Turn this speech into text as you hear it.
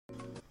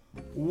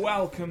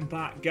Welcome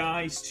back,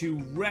 guys, to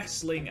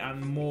Wrestling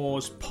and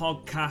More's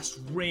podcast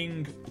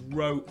Ring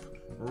Rope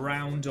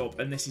Roundup,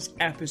 and this is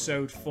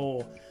episode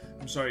 4.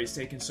 I'm sorry it's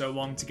taken so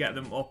long to get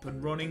them up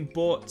and running,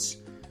 but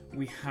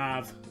we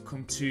have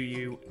come to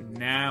you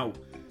now.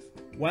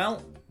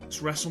 Well, it's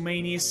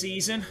WrestleMania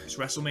season. It's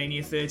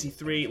WrestleMania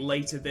 33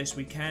 later this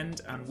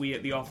weekend, and we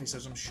at the office,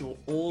 as I'm sure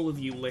all of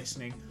you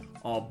listening,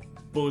 are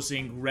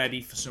buzzing ready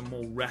for some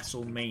more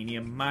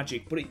WrestleMania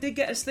magic. But it did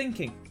get us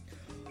thinking,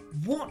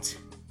 what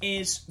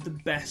is the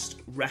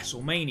best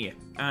WrestleMania?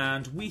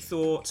 And we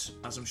thought,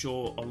 as I'm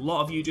sure a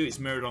lot of you do, it's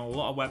mirrored on a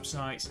lot of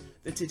websites,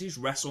 that it is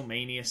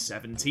WrestleMania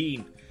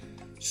 17.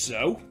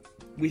 So,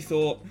 we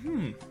thought,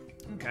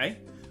 okay,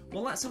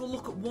 well, let's have a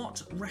look at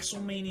what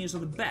WrestleManias are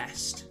the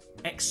best,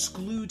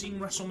 excluding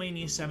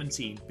WrestleMania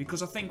 17,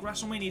 because I think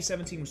WrestleMania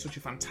 17 was such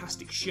a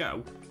fantastic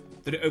show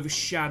that it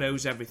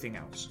overshadows everything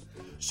else.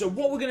 So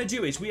what we're going to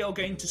do is we are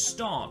going to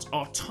start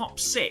our top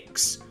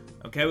 6.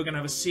 Okay, we're going to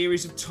have a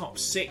series of top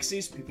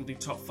 6s. People do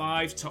top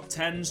 5s, top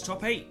 10s,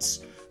 top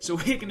 8s. So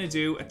we're going to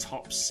do a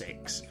top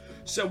 6.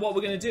 So what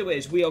we're going to do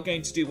is we are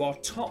going to do our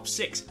top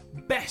 6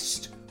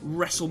 best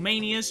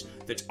WrestleManias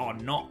that are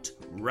not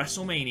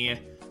WrestleMania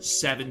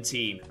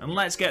 17. And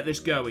let's get this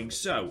going.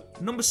 So,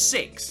 number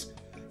 6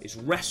 is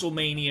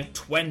WrestleMania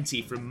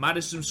 20 from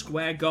Madison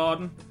Square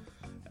Garden.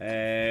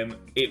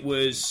 It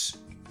was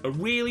a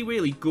really,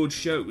 really good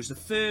show. It was the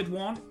third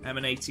one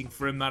emanating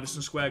from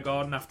Madison Square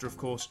Garden after, of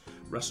course,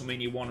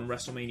 WrestleMania 1 and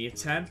WrestleMania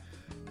 10.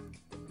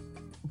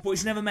 But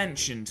it's never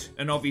mentioned,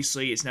 and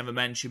obviously it's never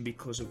mentioned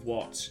because of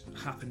what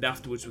happened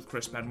afterwards with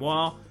Chris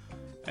Benoit.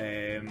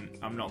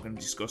 I'm not going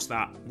to discuss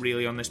that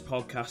really on this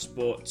podcast,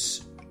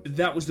 but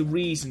that was the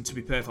reason, to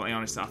be perfectly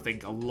honest, that I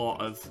think a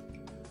lot of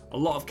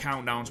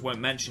countdowns won't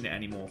mention it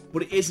anymore.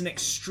 But it is an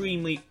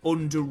extremely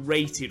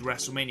underrated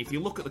WrestleMania. If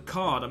you look at the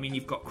card, I mean,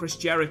 you've got Chris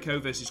Jericho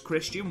versus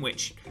Christian,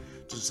 which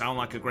doesn't sound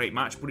like a great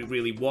match, but it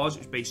really was.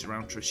 It was based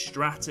around Trish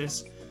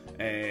Stratus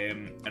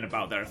and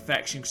about their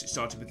affection, because it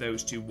started with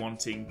those two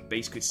wanting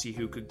basically to see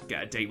who could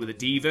get a date with a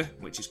diva,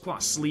 which is quite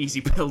a sleazy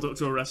build-up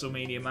to a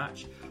WrestleMania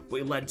match. But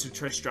it led to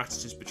Trish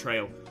Stratus'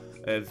 betrayal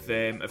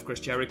of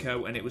Chris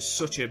Jericho, and it was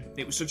such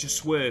a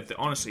swerve that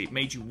honestly it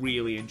made you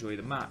really enjoy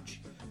the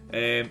match.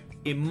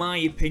 In my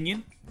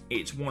opinion,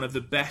 it's one of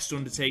the best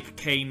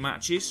Undertaker-Kane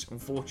matches.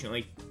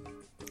 Unfortunately,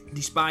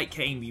 despite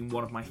Kane being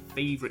one of my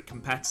favourite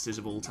competitors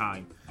of all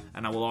time,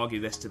 and I will argue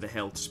this to the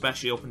hilt,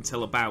 especially up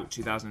until about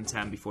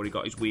 2010 before he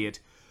got his weird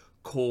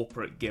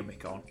corporate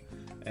gimmick on.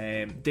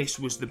 This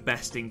was the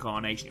best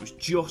incarnation. It was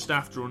just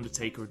after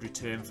Undertaker had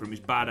returned from his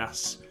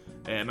badass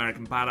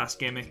American Badass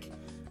gimmick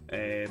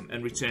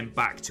and returned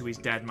back to his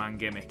Dead Man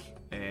gimmick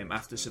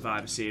after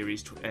Survivor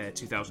Series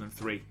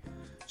 2003.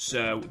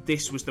 So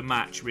this was the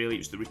match, really. It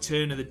was the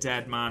return of the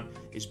Dead Man.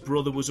 His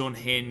brother was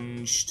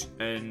unhinged,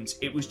 and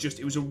it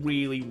was a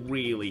really,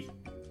 really,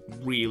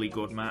 really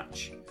good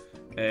match.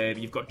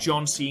 You've got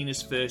John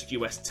Cena's first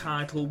US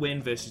title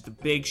win versus the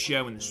Big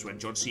Show, and this is when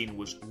John Cena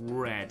was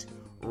red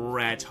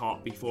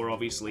hot before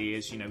obviously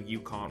his, you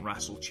can't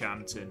wrestle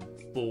chant and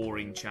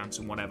boring chant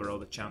and whatever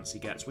other chants he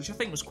gets, which I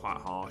think was quite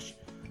harsh.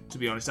 To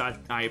be honest,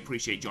 I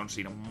appreciate John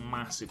Cena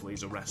massively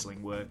as a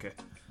wrestling worker.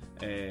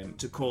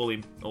 To call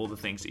him all the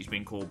things that he's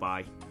been called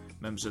by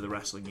members of the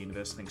wrestling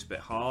universe, I think it's a bit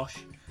harsh.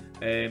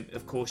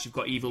 Of course, you've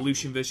got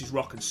Evolution versus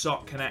Rock and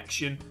Sock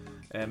Connection.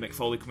 Mick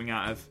Foley coming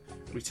out of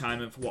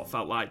retirement for what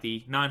felt like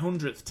the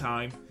 900th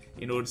time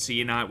in order to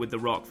unite with The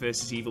Rock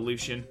versus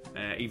Evolution.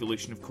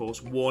 Evolution, of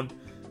course, won.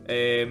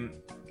 And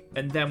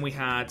then we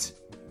had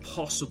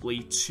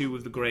possibly two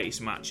of the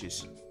greatest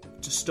matches.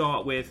 To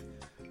start with,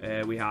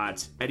 we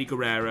had Eddie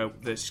Guerrero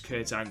versus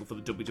Kurt Angle for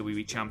the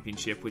WWE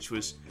Championship, which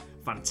was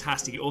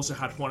fantastic. It also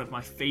had one of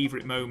my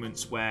favourite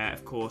moments where,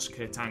 of course,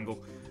 Kurt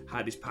Angle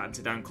had his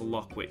patented ankle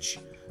lock, which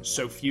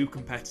so few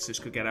competitors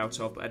could get out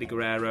of. But Eddie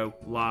Guerrero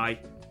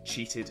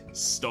cheated,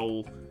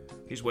 stole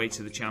his way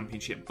to the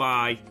championship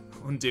by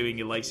undoing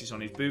your laces on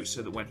his boots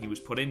so that when he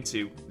was put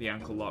into the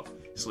ankle lock,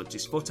 slipped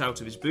his foot out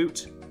of his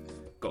boot,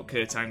 got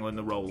Kurt Angle in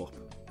the roll-up,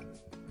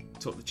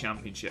 took the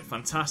championship.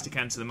 Fantastic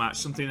end to the match,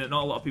 something that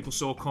not a lot of people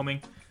saw coming,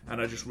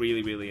 and I just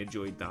really, really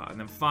enjoyed that. And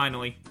then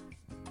finally,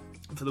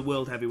 for the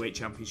World Heavyweight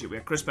Championship, we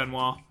had Chris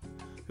Benoit,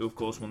 who of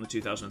course won the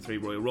 2003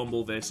 Royal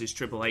Rumble, versus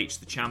Triple H,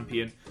 the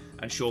champion,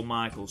 and Shawn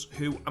Michaels,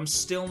 who I'm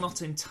still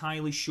not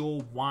entirely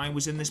sure why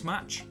was in this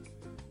match.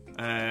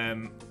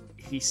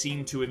 He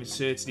seemed to have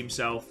inserted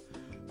himself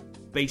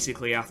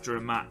basically after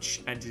a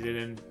match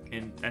ended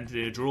in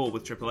a draw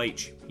with Triple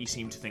H. He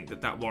seemed to think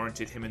that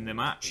warranted him in the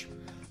match.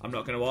 I'm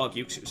not going to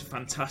argue because it was a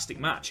fantastic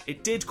match.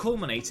 It did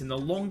culminate in the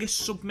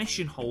longest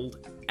submission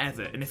hold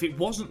ever, and if it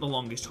wasn't the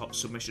longest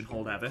submission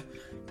hold ever,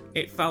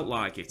 it felt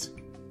like it.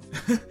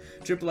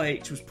 Triple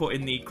H was put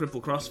in the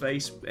cripple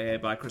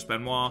crossface by Chris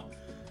Benoit,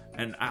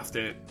 and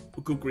after,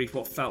 good grief,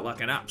 what felt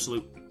like an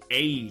absolute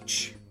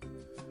age,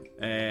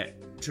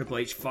 Triple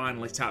H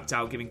finally tapped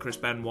out, giving Chris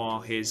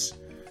Benoit his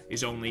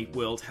only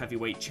World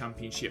Heavyweight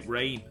Championship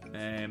reign.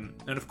 And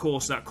of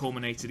course that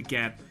culminated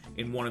again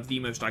in one of the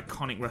most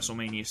iconic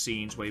WrestleMania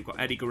scenes where you've got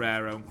Eddie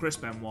Guerrero and Chris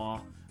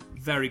Benoit,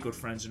 very good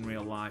friends in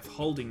real life,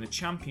 holding the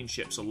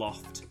championships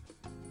aloft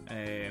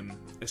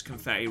as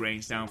confetti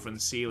rains down from the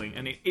ceiling.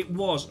 And it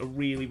was a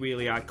really,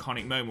 really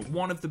iconic moment.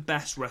 One of the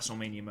best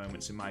WrestleMania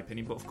moments, in my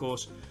opinion. But of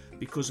course,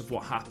 because of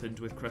what happened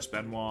with Chris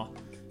Benoit,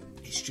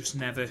 it's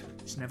never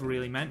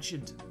really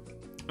mentioned.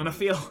 And I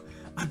feel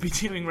I'd be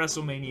doing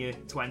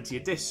WrestleMania 20 a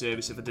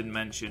disservice if I didn't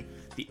mention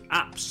the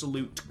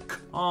absolute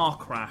car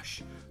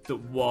crash that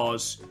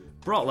was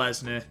Brock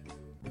Lesnar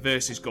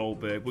versus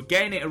Goldberg. We're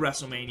getting it at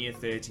WrestleMania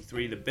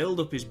 33. The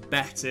build-up is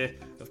better.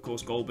 Of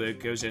course, Goldberg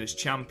goes in as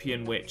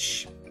champion,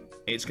 which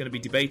it's going to be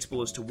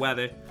debatable as to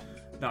whether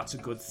that's a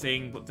good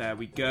thing, but there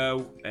we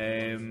go.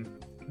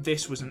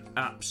 This was an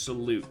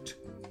absolute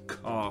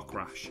car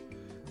crash.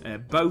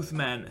 Both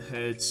men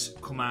had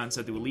come out and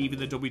said they were leaving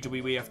the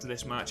WWE after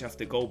this match,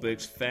 after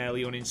Goldberg's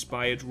fairly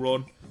uninspired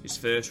run, his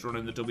first run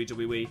in the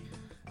WWE.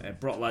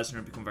 Brock Lesnar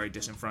had become very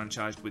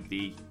disenfranchised with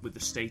the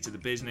state of the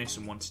business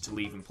and wanted to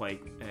leave and play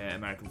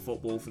American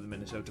football for the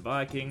Minnesota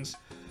Vikings.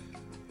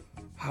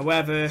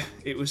 However,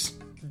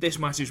 this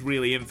match is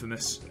really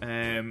infamous.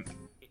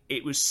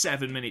 It was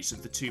 7 minutes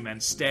of the two men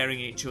staring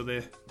at each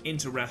other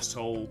into rest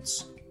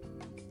holds,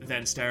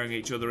 then staring at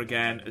each other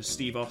again as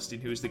Steve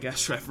Austin, who was the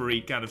guest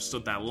referee, kind of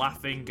stood there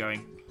laughing, going,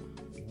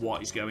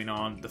 what is going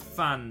on? The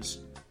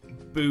fans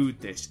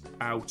booed this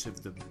out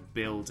of the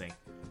building.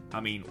 I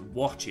mean,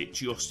 watch it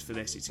just for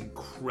this. It's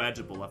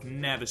incredible. I've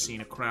never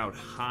seen a crowd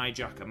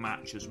hijack a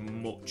match as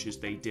much as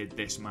they did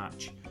this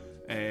match.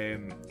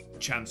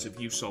 Chance of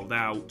you sold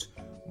out.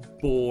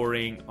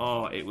 Boring.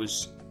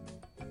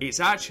 It's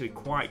actually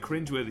quite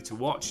cringeworthy to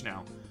watch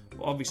now.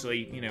 But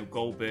obviously,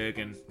 Goldberg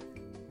and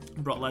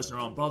Brock Lesnar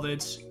aren't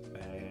bothered.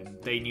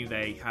 They knew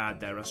they had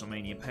their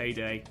WrestleMania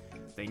payday.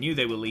 They knew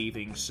they were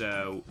leaving,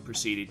 so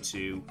proceeded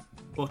to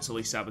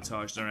utterly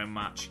sabotage their own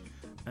match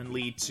and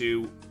lead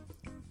to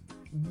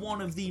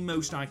one of the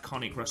most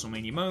iconic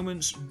WrestleMania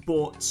moments,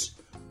 but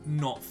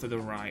not for the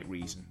right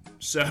reason.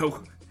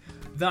 So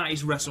that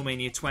is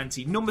WrestleMania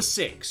 20, number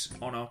 6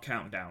 on our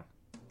countdown.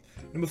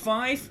 Number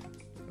 5,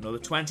 another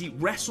 20,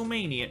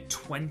 WrestleMania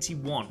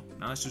 21.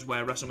 Now this is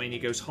where WrestleMania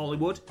goes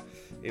Hollywood.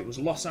 It was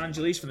Los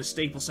Angeles from the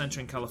Staples Center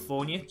in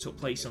California. It took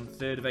place on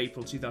 3rd of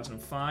April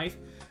 2005.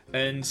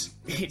 And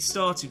it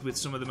started with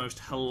some of the most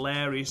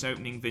hilarious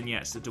opening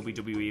vignettes the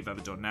WWE have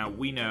ever done. Now,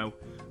 we know,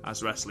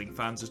 as wrestling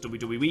fans, as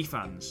WWE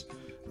fans,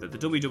 that the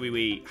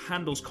WWE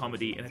handles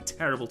comedy in a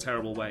terrible,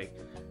 terrible way.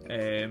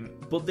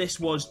 But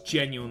this was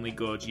genuinely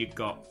good. You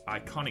got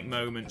iconic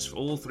moments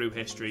all through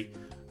history,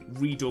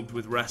 redubbed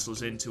with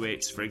wrestlers into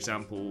it. For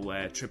example,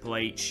 Triple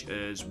H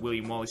as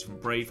William Wallace from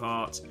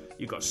Braveheart.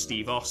 You got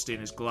Steve Austin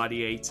as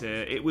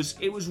Gladiator. It was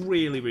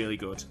really, really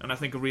good, and I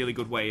think a really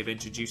good way of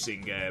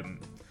introducing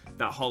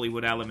that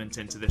Hollywood element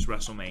into this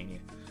WrestleMania.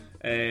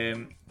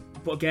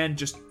 But again,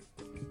 just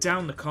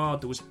down the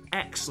card, there was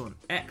excellent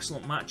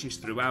matches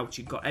throughout.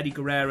 You got Eddie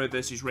Guerrero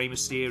versus Rey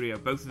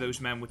Mysterio. Both of those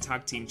men were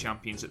tag team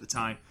champions at the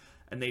time,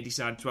 and they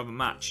decided to have a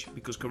match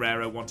because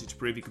Guerrero wanted to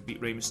prove he could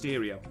beat Rey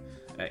Mysterio.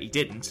 He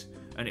didn't,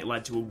 and it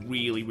led to a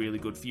really, really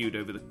good feud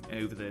over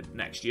the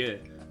next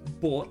year.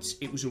 But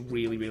it was a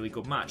really, really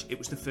good match. It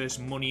was the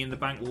first Money in the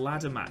Bank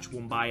ladder match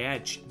won by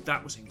Edge.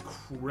 That was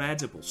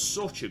incredible.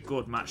 Such a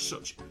good match.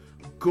 Such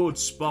good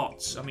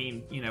spots. I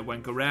mean,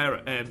 when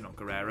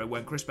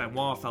when Chris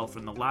Benoit fell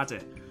from the ladder,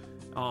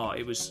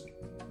 it was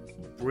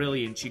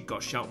brilliant. You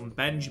got Shelton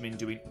Benjamin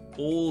doing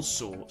all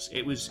sorts.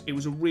 It was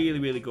a really,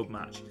 really good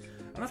match.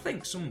 And I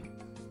think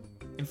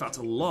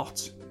a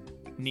lot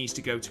needs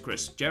to go to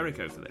Chris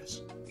Jericho for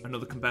this.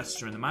 Another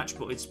competitor in the match,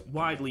 but it's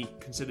widely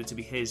considered to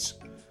be his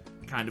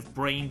kind of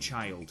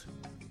brainchild,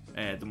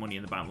 the Money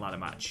in the Bank ladder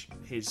match,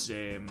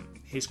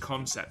 his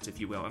concept, if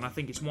you will, and I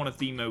think it's one of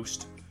the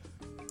most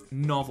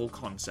novel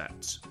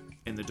concepts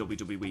in the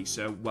WWE.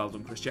 So well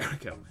done, Chris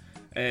Jericho.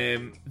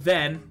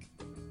 Then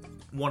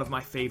one of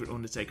my favourite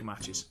Undertaker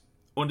matches,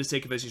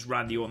 Undertaker versus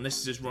Randy Orton. This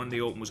is as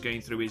Randy Orton was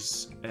going through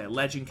his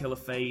Legend Killer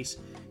phase.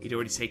 He'd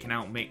already taken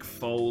out Mick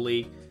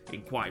Foley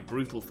in quite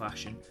brutal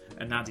fashion,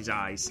 and had his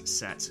eyes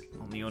set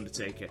on the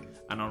Undertaker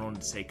and on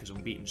Undertaker's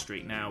unbeaten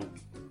streak. Now,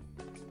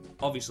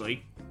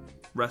 obviously,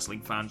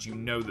 wrestling fans, you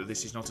know that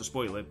this is not a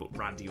spoiler, but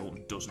Randy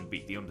Orton doesn't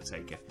beat The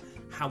Undertaker.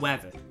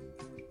 However,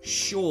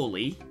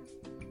 surely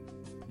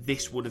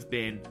this would have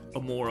been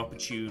a more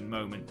opportune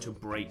moment to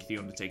break The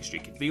Undertaker's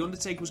streak. If The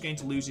Undertaker was going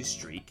to lose his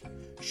streak,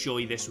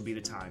 surely this would be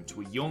the time.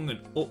 To a young and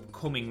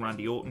upcoming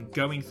Randy Orton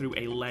going through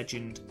a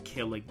Legend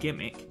Killer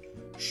gimmick,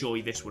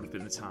 surely this would have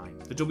been the time.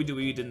 The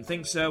WWE didn't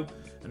think so,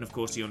 and of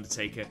course The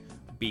Undertaker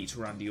beat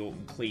Randy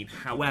Orton clean.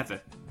 However,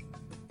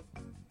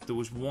 there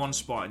was one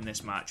spot in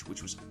this match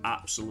which was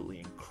absolutely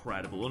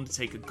incredible.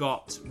 Undertaker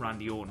got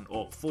Randy Orton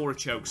up for a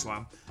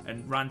chokeslam,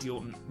 and Randy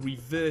Orton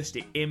reversed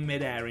it in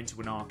midair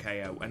into an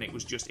RKO, and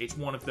it's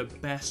one of the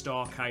best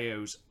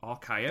RKOs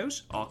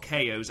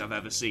I've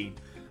ever seen.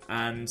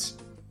 And,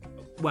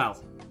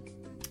 well,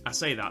 I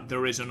say that,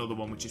 there is another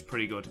one which is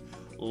pretty good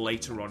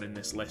later on in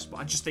this list, but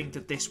I just think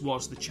that this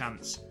was the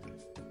chance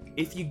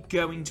if you're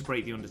going to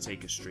break the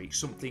Undertaker streak,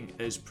 something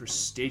as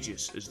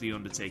prestigious as the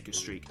Undertaker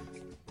streak,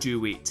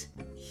 do it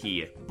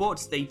here.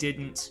 But they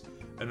didn't,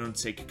 and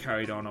Undertaker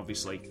carried on,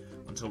 obviously,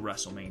 until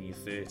WrestleMania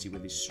 30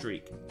 with his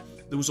streak.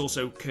 There was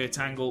also Kurt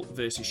Angle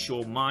versus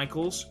Shawn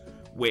Michaels,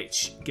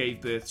 which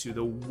gave birth to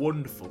the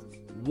wonderful,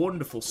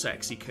 wonderful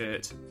Sexy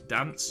Kurt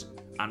dance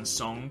and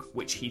song,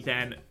 which he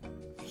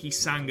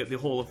sang at the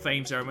Hall of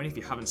Fame ceremony. If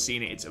you haven't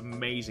seen it, it's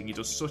amazing. He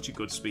does such a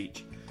good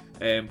speech.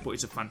 But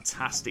it's a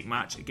fantastic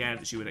match, again,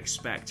 as you would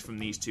expect from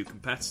these two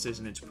competitors,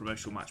 an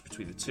interpromotional match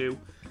between the two.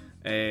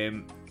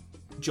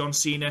 John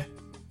Cena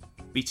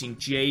beating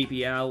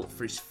JBL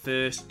for his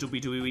first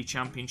WWE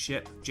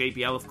Championship.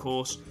 JBL, of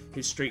course,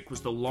 his streak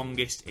was the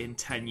longest in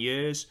 10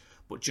 years,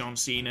 but John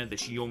Cena,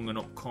 this young and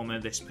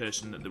upcomer, this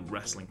person that the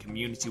wrestling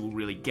community were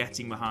really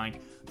getting behind,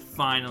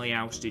 finally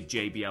ousted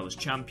JBL as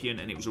champion,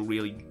 and it was a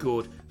really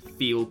good,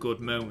 feel-good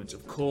moment.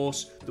 Of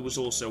course, there was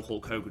also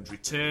Hulk Hogan's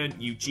return.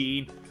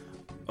 Eugene,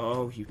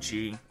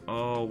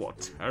 oh,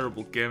 what a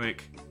terrible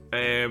gimmick.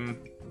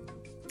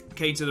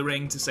 Came to the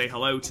ring to say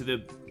hello to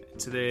the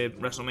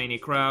WrestleMania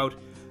crowd.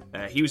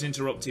 He was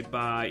interrupted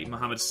by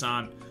Muhammad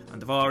Hassan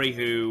and Daivari,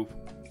 who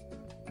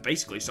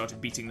basically started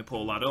beating the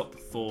poor lad up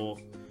for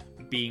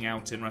being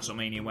out in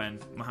WrestleMania when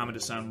Muhammad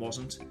Hassan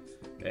wasn't.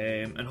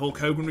 And Hulk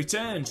Hogan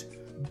returned,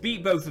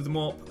 beat both of them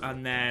up,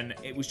 and then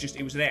it was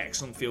an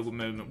excellent feel-good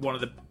moment. One of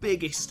the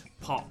biggest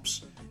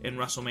pops in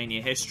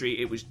WrestleMania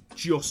history. It was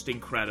just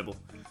incredible.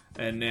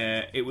 And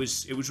it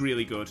was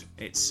really good.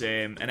 It's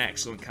an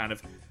excellent kind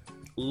of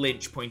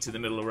linch point in the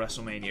middle of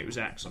WrestleMania. It was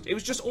excellent. It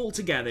was just all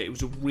together. It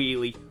was a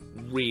really,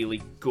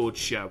 really good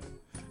show.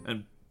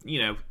 And,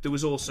 there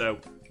was also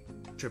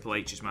Triple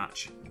H's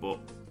match, but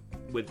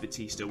with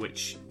Batista,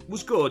 which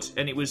was good.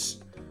 And it was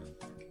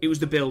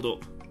the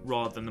build-up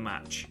rather than the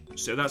match.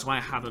 So that's why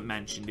I haven't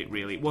mentioned it,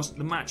 really.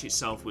 The match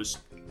itself was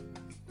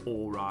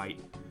alright.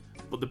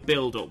 But the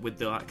build-up with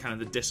the kind of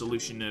the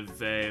dissolution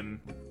of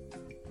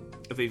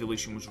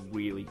Evolution was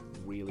really,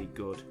 really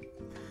good.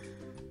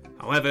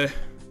 However,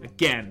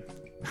 again,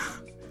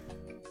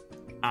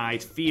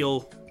 I'd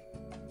feel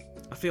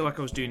like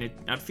I was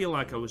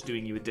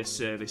doing you a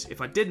disservice if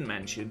I didn't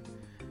mention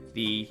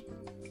the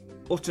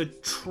utter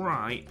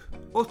crap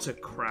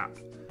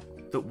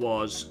that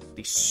was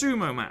the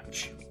sumo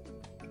match.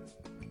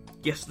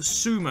 Yes, the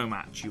sumo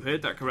match. You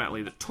heard that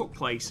correctly. That took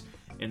place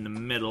in the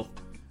middle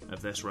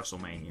of this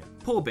WrestleMania.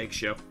 Poor Big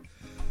Show.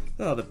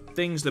 Oh, the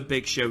things the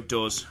Big Show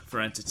does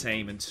for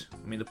entertainment.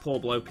 I mean, the poor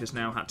bloke has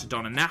now had to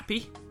don a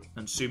nappy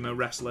and sumo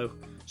wrestle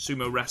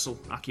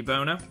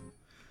Akebono.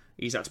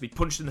 He's had to be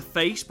punched in the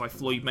face by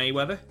Floyd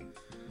Mayweather.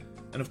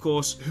 And of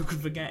course, who could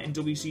forget in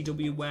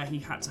WCW where he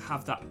had to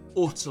have that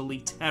utterly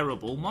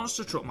terrible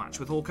monster truck match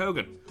with Hulk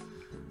Hogan.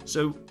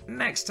 So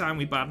next time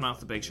we badmouth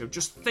the Big Show,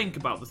 just think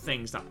about the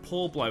things that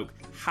poor bloke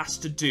has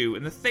to do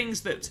and the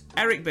things that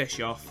Eric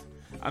Bischoff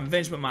and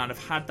Vince McMahon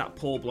have had that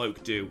poor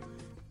bloke do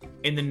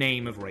in the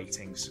name of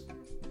ratings.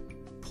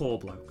 Poor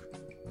bloke.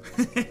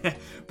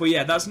 But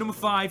yeah, that's number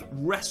 5,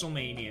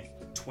 WrestleMania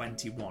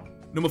 21.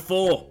 Number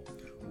 4,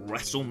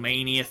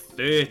 WrestleMania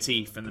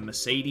 30 from the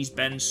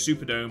Mercedes-Benz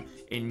Superdome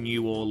in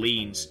New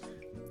Orleans.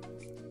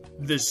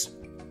 There's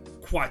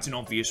quite an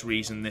obvious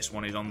reason this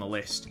one is on the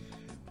list.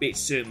 It's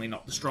certainly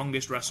not the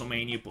strongest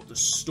WrestleMania, but the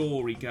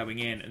story going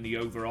in and the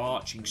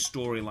overarching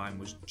storyline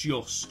was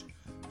just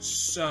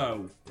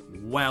so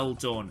well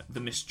done.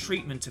 The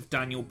mistreatment of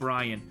Daniel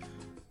Bryan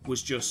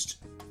was just,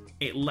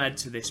 it led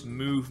to this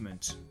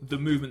movement, the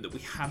movement that we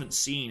haven't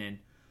seen in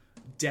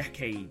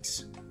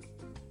decades,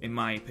 in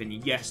my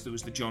opinion. Yes, there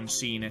was the John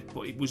Cena,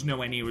 but it was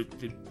nowhere near,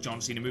 the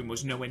John Cena movement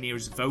was nowhere near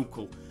as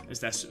vocal as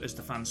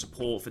the fan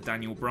support for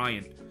Daniel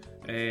Bryan.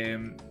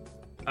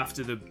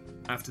 After the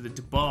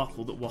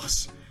debacle that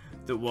was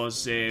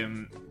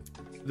the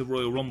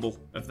Royal Rumble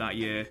of that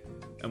year,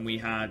 and we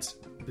had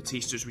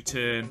Batista's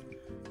return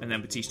and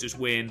then Batista's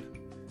win,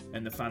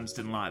 and the fans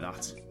didn't like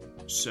that.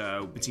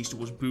 So Batista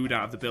was booed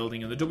out of the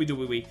building, and the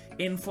WWE,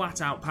 in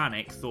flat-out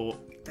panic,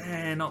 thought,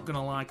 they're not going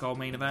to like our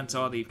main event,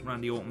 are they?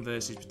 Randy Orton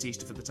versus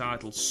Batista for the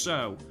title.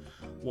 So,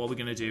 what are we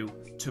going to do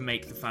to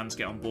make the fans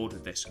get on board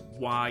with this?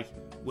 Why?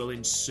 We'll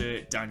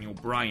insert Daniel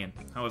Bryan.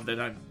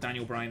 However,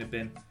 Daniel Bryan had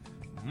been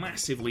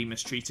massively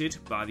mistreated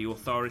by the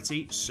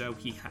authority, so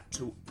he had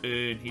to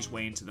earn his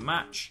way into the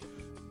match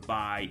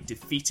by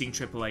defeating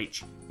Triple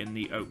H in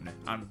the opener.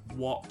 And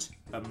what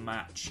a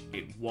match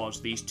it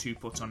was. These two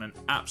put on an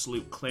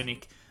absolute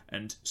clinic,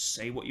 and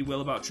say what you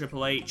will about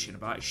Triple H and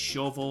about his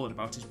shovel and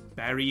about his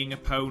burying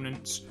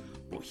opponents,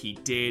 but he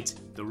did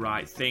the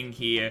right thing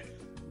here,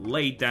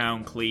 laid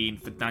down clean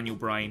for Daniel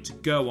Bryan to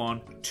go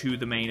on to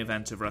the main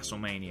event of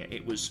WrestleMania.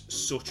 It was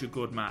such a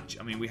good match.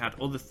 I mean, we had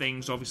other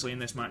things obviously in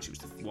this match. It was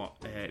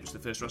the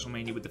first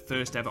WrestleMania with the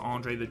first ever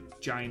Andre the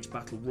Giant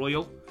Battle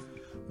Royal,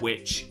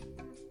 which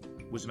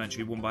was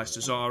eventually won by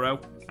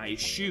Cesaro. I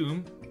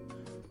assume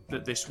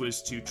that this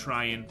was to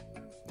try and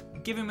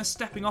give him a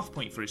stepping off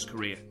point for his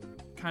career.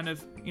 Kind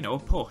of, a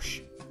push.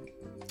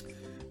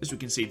 As we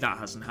can see, that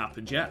hasn't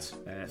happened yet.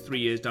 3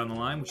 years down the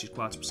line, which is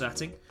quite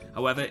upsetting.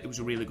 However, it was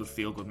a really good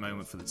feel-good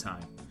moment for the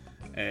time.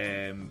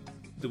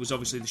 There was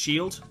obviously the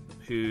Shield,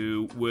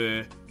 who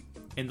were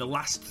in the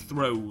last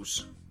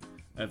throes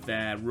of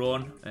their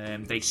run.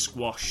 They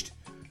squashed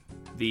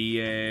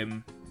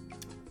the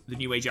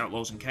New Age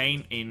Outlaws and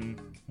Kane in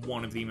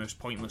one of the most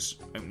pointless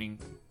opening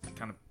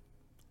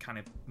kind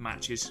of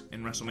matches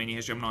in WrestleMania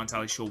history. I'm not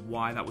entirely sure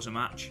why that was a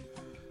match,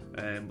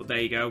 but there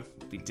you go.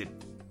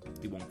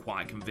 They won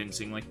quite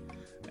convincingly.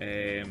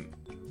 Then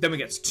we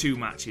get to 2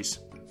 matches.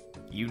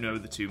 You know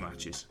the 2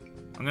 matches.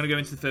 I'm going to go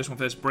into the first one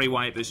first. Bray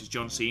Wyatt versus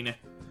John Cena.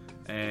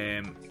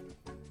 I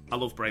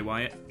love Bray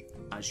Wyatt,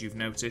 as you've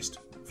noticed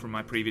from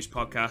my previous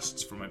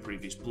podcasts, from my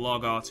previous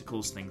blog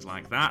articles, things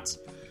like that.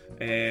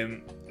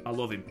 I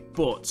love him,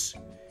 but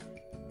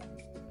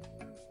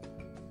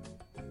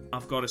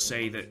I've got to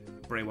say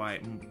that Bray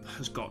Wyatt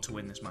has got to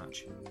win this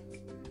match.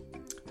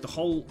 The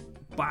whole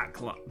back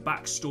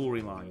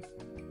storyline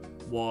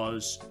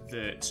was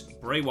that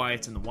Bray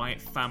Wyatt and the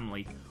Wyatt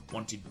family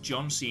wanted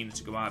John Cena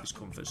to go out of his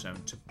comfort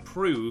zone to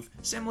prove,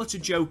 similar to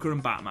Joker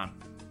and Batman,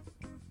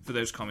 for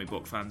those comic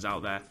book fans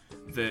out there,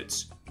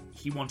 that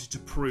he wanted to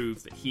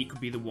prove that he could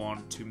be the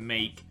one to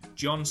make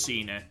John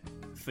Cena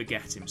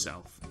forget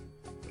himself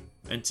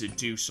and to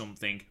do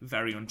something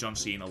very un-John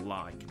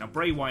Cena-like. Now,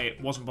 Bray Wyatt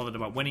wasn't bothered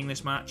about winning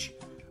this match,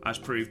 as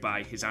proved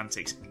by his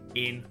antics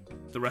in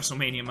the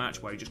WrestleMania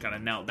match, where he just kind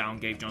of knelt down,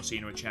 gave John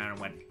Cena a chair and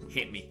went,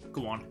 "Hit me,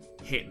 go on,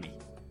 hit me."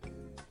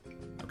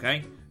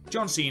 Okay?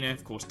 John Cena,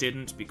 of course,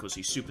 didn't, because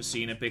he's Super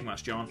Cena, Big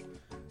Match John,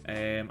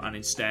 and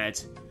instead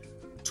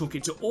took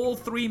it to all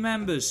 3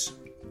 members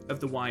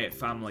of the Wyatt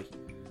family.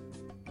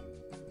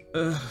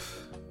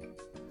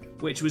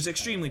 Which was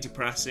extremely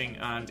depressing,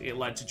 and it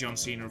led to John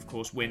Cena, of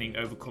course, winning,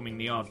 overcoming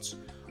the odds.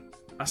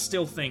 I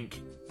still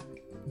think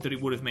that it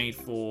would have made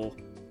for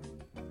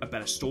a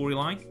better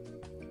storyline,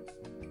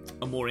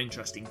 a more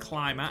interesting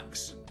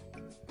climax,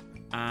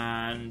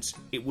 and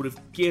it would have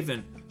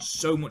given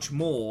so much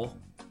more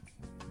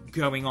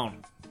going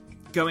on.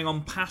 Going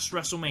on past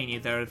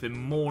WrestleMania, there had been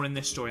more in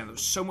this story, and there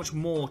was so much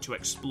more to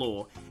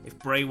explore if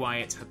Bray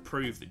Wyatt had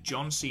proved that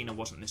John Cena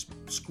wasn't this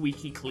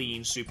squeaky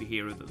clean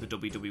superhero that the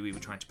WWE were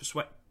trying to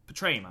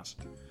portray him as.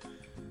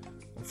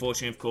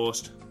 Unfortunately, of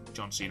course,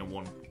 John Cena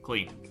won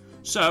clean.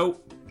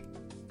 So,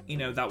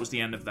 that was the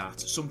end of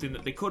that. Something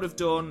that they could have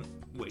done,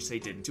 which they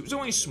didn't. It was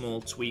only a small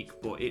tweak,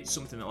 but it's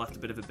something that left a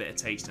bit of a bitter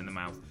taste in the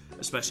mouth,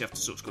 especially after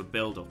such good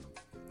build-up.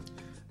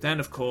 Then,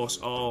 of course,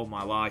 oh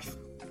my life,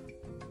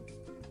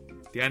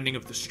 the ending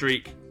of the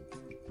streak.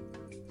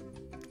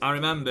 I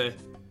remember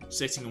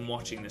sitting and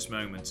watching this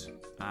moment,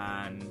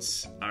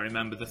 and I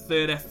remember the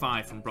third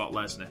F5 from Brock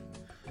Lesnar.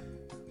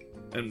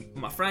 And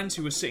my friend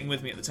who was sitting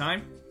with me at the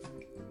time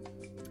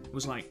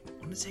was like,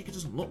 "Undertaker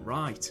doesn't look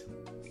right."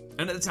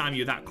 And at the time,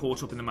 you're that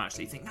caught up in the match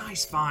that you think, "No,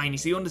 he's fine.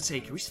 He's the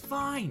Undertaker. He's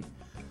fine."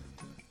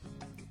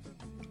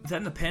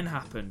 Then the pin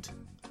happened,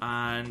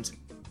 and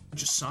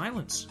just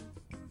silence.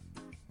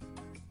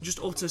 Just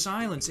utter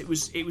silence. It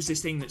was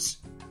this thing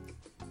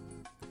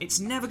it's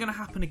never going to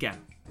happen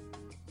again.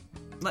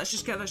 Let's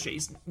just get that straight.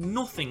 It's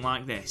nothing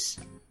like this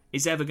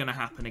is ever going to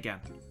happen again.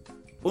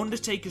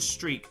 Undertaker's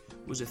streak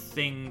was a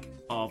thing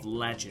of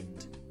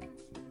legend,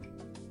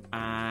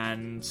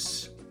 and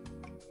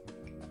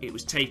it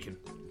was taken.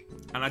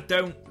 And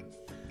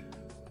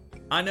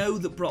I know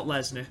that Brock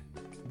Lesnar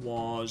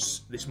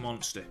was this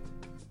monster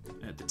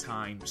at the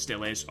time,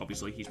 still is,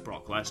 obviously, he's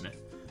Brock Lesnar,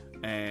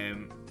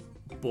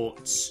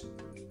 but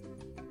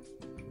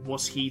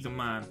was he the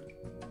man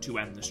to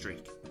end the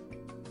streak?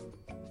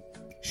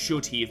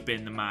 Should he have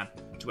been the man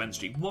to end the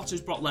streak? What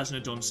has Brock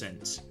Lesnar done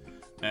since?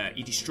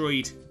 He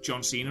destroyed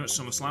John Cena at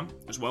SummerSlam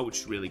as well, which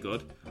is really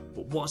good.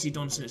 But what has he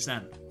done since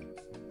then?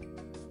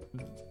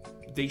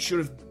 They should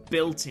have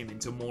built him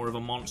into more of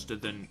a monster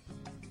than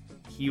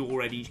he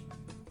already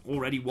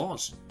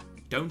was.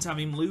 Don't have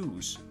him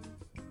lose.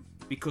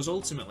 Because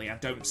ultimately, I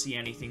don't see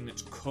anything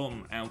that's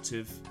come out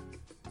of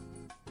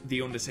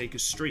The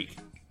Undertaker's streak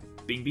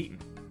being beaten.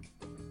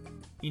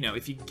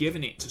 If you're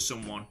giving it to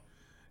someone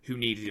who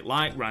needed it,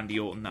 like Randy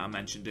Orton that I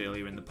mentioned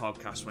earlier in the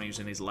podcast when he was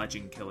in his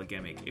Legend Killer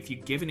gimmick, if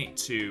you're giving it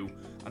to,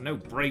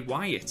 Bray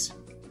Wyatt,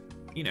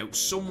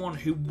 someone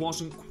who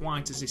wasn't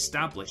quite as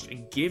established,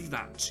 and give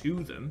that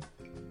to them,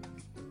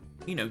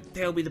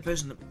 they'll be the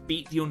person that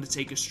beat The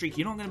Undertaker's streak.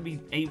 You're not going to be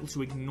able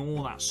to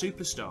ignore that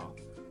superstar.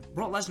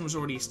 Brock Lesnar was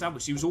already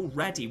established. He was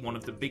already one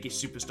of the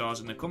biggest superstars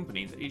in the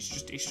company. It's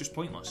just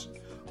pointless.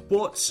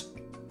 But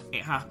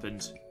it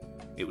happened.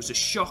 It was a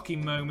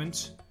shocking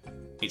moment.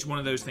 It's one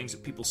of those things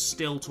that people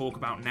still talk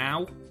about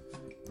now,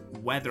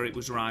 whether it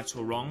was right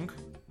or wrong.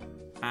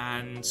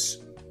 And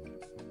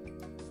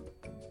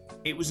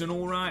it was an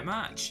alright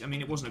match.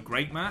 It wasn't a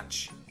great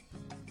match.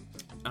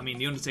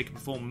 The Undertaker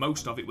performed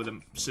most of it with a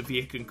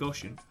severe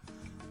concussion.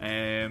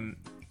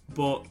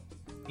 But,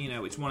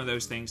 it's one of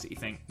those things that you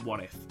think,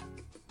 what if?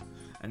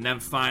 And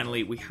then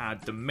finally, we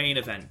had the main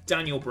event,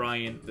 Daniel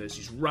Bryan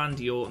versus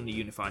Randy Orton, the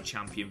Unified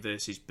Champion,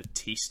 versus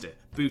Batista,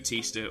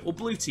 Bootista, or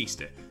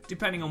Bluetista,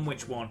 depending on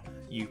which one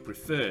you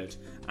preferred.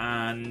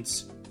 And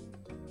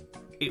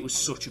it was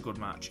such a good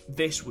match.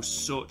 This was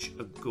such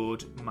a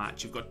good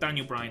match. You've got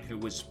Daniel Bryan, who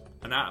was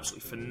an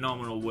absolutely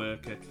phenomenal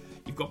worker.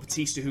 You've got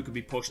Batista, who can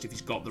be pushed if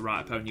he's got the right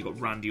opponent. You've got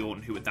Randy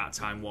Orton, who at that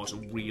time was a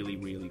really,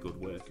 really good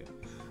worker.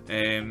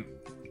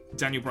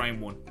 Daniel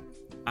Bryan won.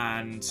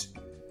 And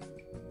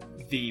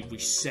the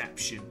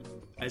reception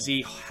as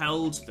he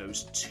held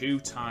those two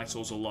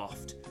titles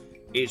aloft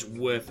is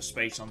worth a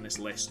space on this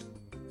list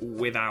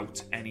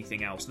without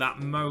anything else. That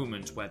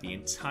moment where the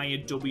entire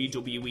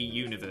WWE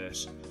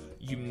universe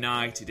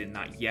united in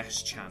that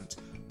yes chant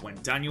when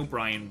Daniel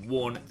Bryan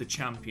won the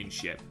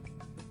championship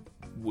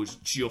was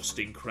just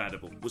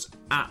incredible, was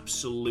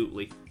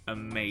absolutely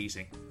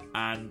amazing,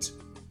 and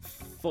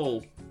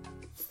full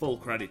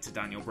credit to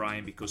Daniel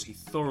Bryan because he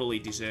thoroughly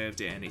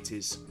deserved it, and it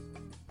is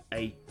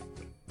a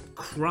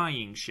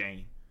crying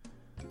shame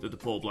that the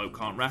poor bloke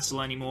can't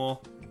wrestle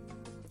anymore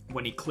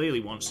when he clearly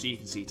wants to. You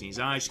can see it in his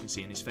eyes, you can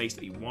see it in his face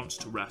that he wants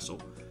to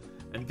wrestle,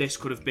 and this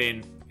could have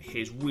been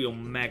his real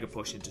mega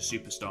push into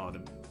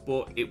superstardom,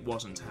 but it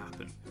wasn't to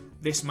happen.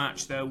 This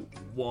match though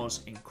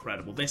was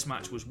incredible. This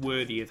match was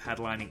worthy of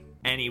headlining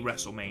any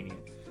WrestleMania.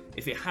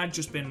 If it had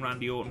just been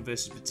Randy Orton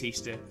versus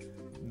Batista,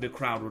 the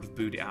crowd would have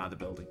booed it out of the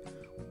building,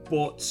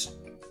 but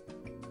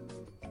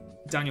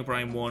Daniel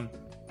Bryan won,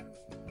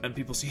 and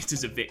people see it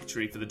as a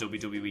victory for the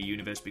WWE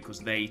Universe because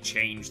they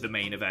changed the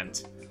main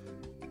event.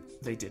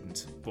 They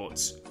didn't, but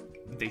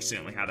they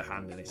certainly had a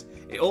hand in it.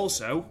 It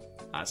also,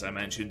 as I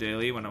mentioned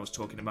earlier when I was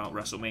talking about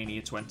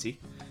WrestleMania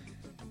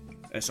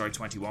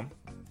 21,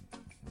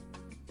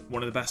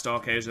 one of the best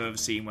RKOs I've ever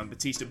seen when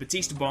Batista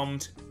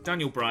bombed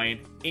Daniel Bryan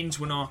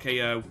into an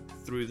RKO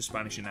through the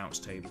Spanish announce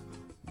table.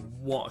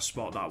 What a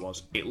spot that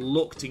was. It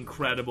looked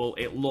incredible.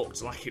 It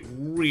looked like it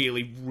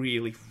really,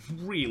 really,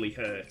 really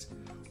hurt.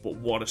 But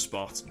what a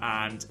spot.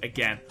 And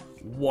again,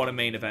 what a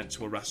main event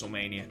to a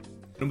WrestleMania.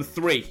 Number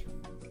 3,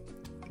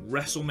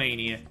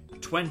 WrestleMania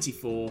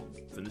 24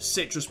 from the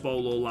Citrus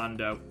Bowl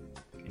Orlando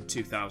in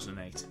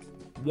 2008.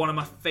 One of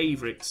my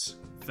favourites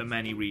for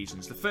many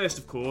reasons. The first,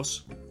 of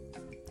course,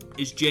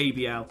 is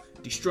JBL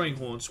destroying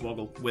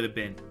Hornswoggle with a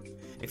bin.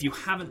 If you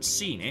haven't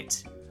seen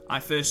it, I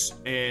first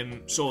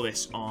saw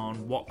this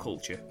on What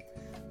Culture,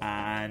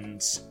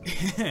 and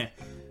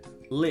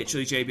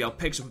literally JBL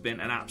picks up a bin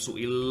and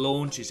absolutely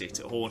launches it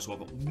at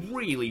Hornswoggle.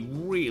 Really,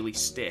 really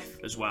stiff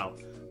as well,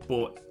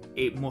 but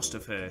it must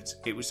have hurt.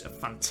 It was a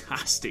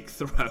fantastic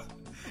throw,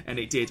 and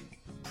it did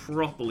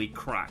properly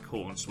crack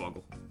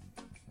Hornswoggle.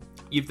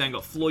 You've then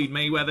got Floyd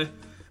Mayweather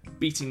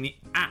beating the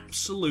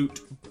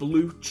absolute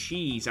blue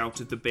cheese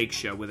out of the Big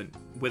Show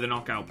with a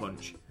knockout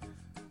punch.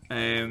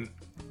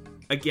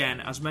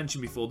 Again, as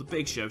mentioned before, the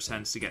Big Show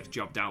tends to get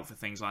jobbed out for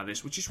things like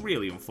this, which is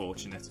really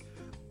unfortunate.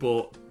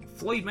 But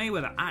Floyd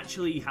Mayweather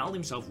actually held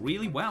himself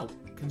really well,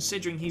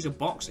 considering he's a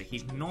boxer,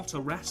 he's not a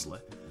wrestler.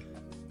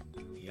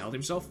 He held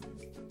himself,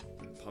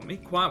 pardon me,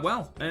 quite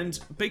well. And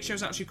Big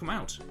Show's actually come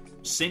out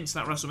since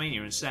that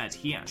WrestleMania and said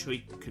he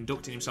actually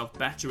conducted himself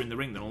better in the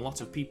ring than a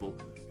lot of people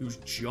whose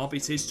job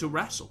it is to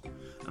wrestle.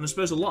 And I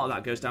suppose a lot of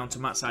that goes down to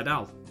Matt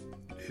Sydal,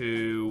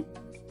 who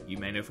you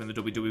may know from the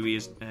WWE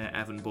as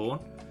Evan Bourne,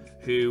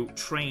 who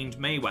trained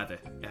Mayweather,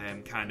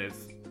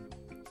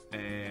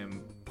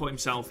 put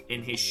himself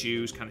in his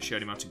shoes, kind of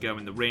showed him how to go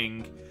in the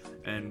ring,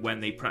 and when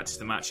they practiced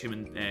the match, him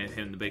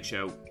and the Big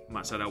Show,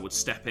 Matt Sydal would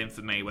step in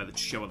for Mayweather to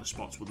show how the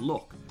spots would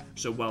look.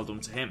 So well done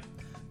to him.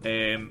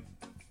 There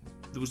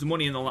was the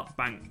Money in the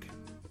Bank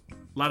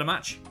ladder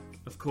match,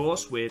 of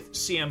course, with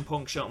CM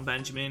Punk, Shelton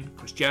Benjamin,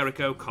 Chris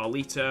Jericho,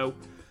 Carlito,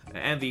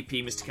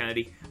 MVP Mr.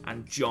 Kennedy,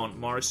 and John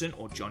Morrison,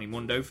 or Johnny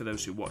Mundo for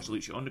those who watch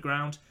Lucha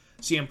Underground.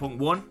 CM Punk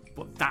won,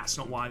 but that's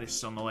not why this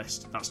is on the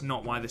list. That's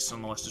not why this is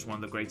on the list as one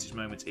of the greatest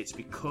moments. It's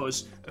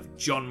because of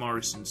John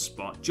Morrison's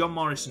spot. John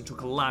Morrison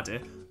took a ladder,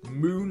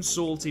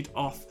 moonsaulted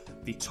off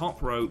the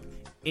top rope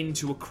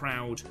into a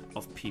crowd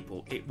of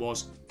people. It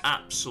was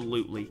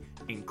absolutely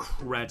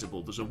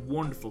incredible. There's a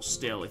wonderful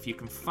still. If you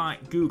can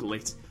Google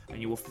it,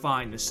 and you will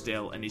find the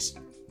still, and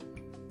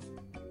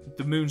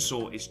the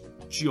moonsault is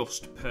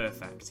just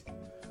perfect.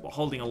 But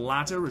holding a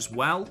ladder as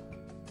well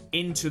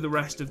into the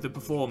rest of the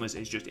performers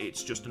it's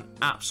just an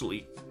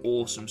absolutely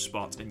awesome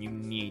spot, and you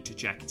need to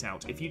check it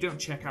out. If you don't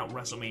check out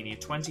WrestleMania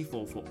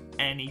 24 for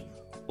any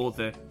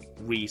other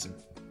reason,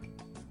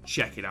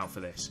 check it out for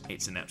this.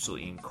 It's an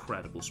absolutely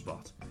incredible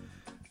spot.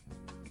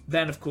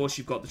 Then, of course,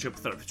 you've got the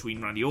triple threat between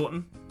Randy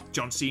Orton,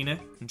 John Cena,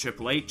 and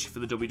Triple H for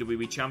the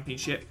WWE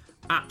Championship.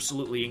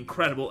 Absolutely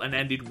incredible, and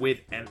ended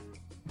with a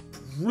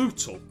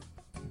brutal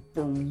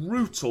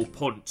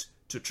punt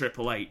to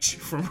Triple H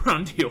from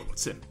Randy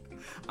Orton.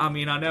 I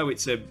mean, I know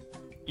it's a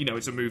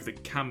move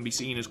that can be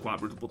seen as quite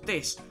brutal, but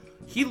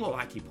he looked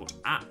like he put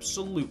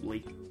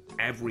absolutely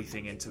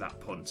everything into that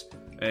punt.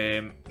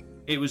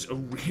 It was a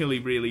really,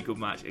 really good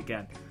match.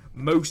 Again,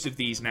 most of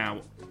these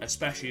now,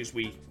 especially as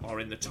we are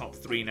in the top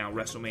 3 now,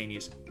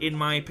 WrestleManias, in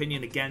my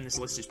opinion, again, this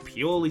list is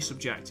purely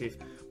subjective,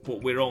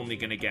 but we're only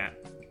going to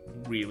get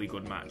really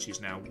good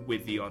matches now,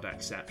 with the odd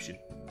exception.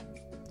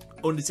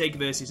 Undertaker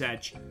versus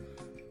Edge.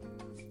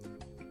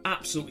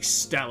 Absolutely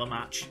stellar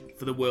match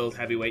for the World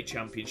Heavyweight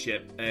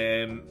Championship.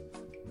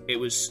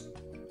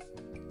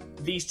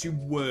 These two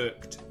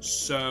worked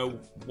so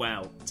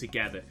well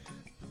together.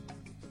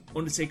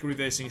 Undertaker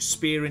reversing a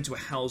spear into a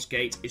Hell's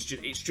Gate, it's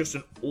just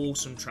an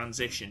awesome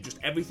transition. Just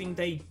everything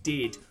they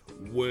did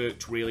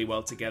worked really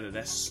well together.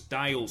 Their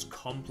styles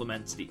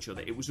complemented each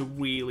other. It was a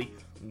really,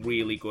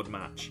 really good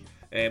match.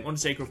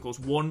 Undertaker, of course,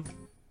 won,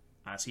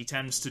 as he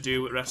tends to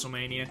do at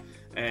WrestleMania,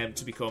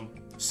 to become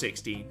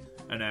 16-0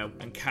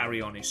 and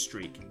carry on his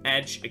streak.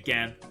 Edge,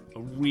 again,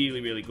 a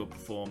really, really good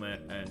performer,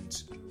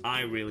 and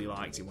I really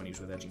liked him when he was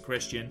with Edge and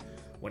Christian,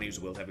 when he was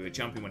a World Heavyweight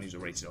Champion, when he was a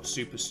Rated R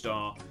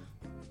Superstar.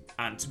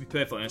 And to be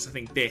perfectly honest, I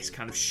think this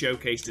kind of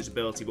showcased his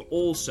ability, but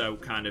also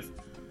kind of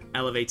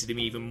elevated him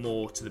even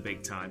more to the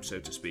big time, so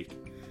to speak.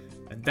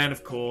 And then,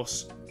 of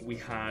course, we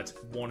had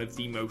one of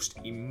the most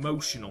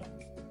emotional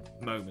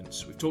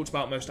moments. We've talked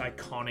about most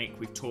iconic,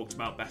 we've talked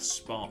about best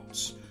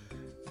spots.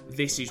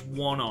 This is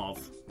one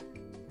of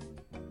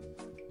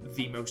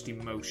the most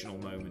emotional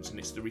moments, and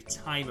it's the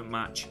retirement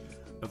match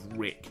of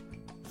Ric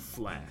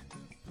Flair.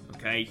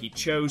 Okay, he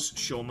chose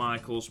Shawn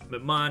Michaels.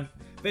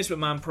 Vince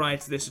McMahon prior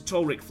to this had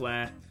told Ric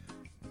Flair,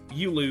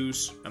 you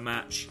lose a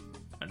match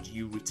and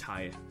you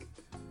retire.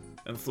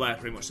 And Flair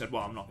pretty much said,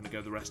 well, I'm not going to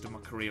go the rest of my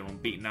career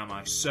unbeaten, am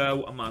I?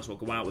 So I might as well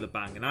go out with a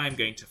bang, and I am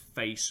going to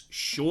face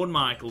Shawn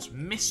Michaels,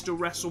 Mr.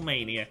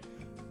 WrestleMania,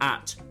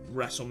 at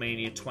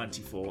WrestleMania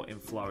 24 in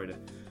Florida.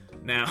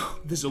 Now,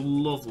 there's a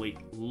lovely,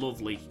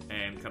 lovely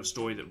kind of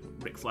story that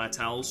Ric Flair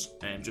tells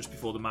just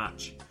before the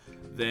match,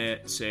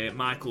 that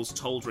Michaels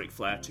told Ric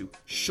Flair to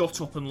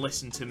shut up and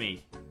listen to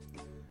me.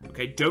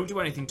 Okay, don't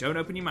do anything, don't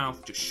open your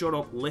mouth, just shut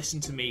up,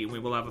 listen to me, and we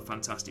will have a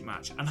fantastic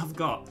match. And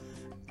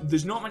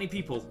there's not many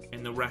people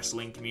in the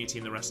wrestling community,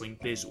 in the wrestling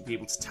biz, who will be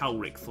able to tell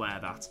Ric Flair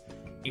that.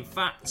 In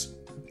fact,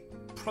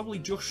 probably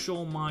just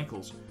Shawn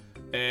Michaels.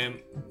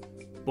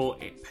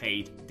 But it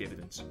paid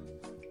dividends.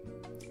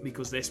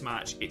 Because this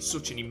match, it's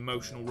such an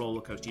emotional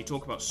roller coaster. You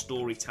talk about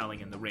storytelling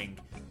in the ring.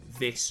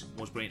 This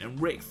was brilliant.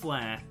 And Ric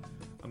Flair,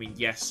 I mean,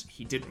 yes,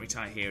 he didn't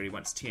retire here. He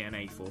went to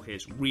TNA for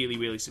his really,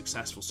 really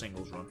successful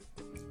singles run.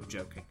 I'm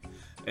joking.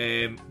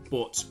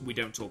 But we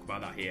don't talk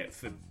about that here.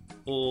 For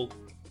all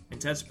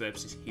intents and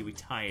purposes, he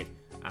retired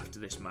after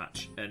this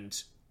match.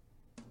 And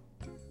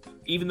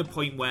even the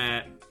point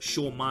where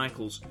Shawn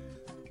Michaels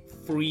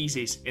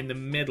freezes in the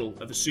middle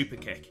of a super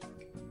kick,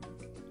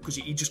 because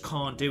he just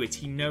can't do it.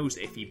 He knows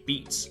that if he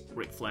beats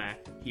Ric Flair,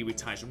 he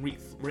retires. And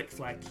Ric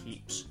Flair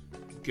keeps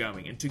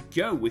going. And to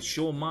go with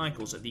Shawn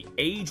Michaels at the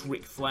age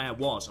Ric Flair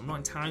was, I'm not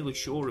entirely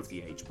sure of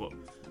the age, but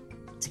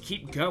to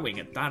keep going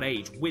at that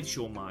age with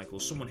Shawn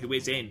Michaels, someone who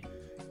is in,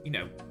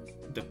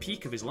 the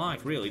peak of his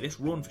life, really. This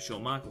run for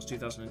Shawn Michaels,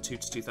 2002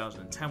 to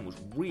 2010, was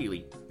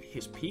really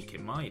his peak,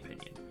 in my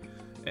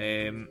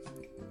opinion.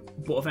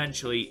 But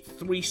eventually,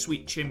 3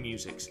 sweet chin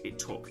musics it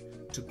took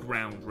to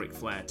ground Ric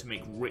Flair, to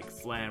make Ric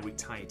Flair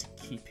retire, to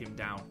keep him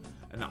down.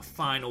 And that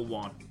final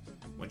one,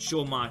 when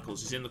Shawn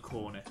Michaels is in the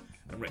corner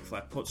and Ric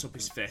Flair puts up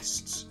his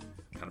fists,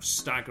 kind of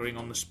staggering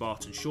on the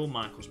spot, and Shawn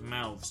Michaels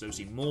mouths those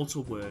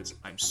immortal words,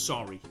 I'm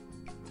sorry,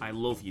 I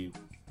love you.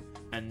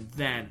 And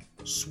then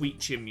sweet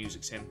chin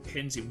music's him,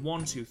 pins him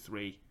 1, 2,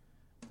 3,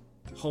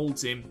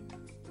 holds him,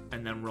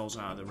 and then rolls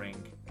out of the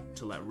ring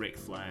to let Ric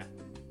Flair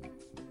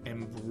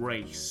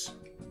embrace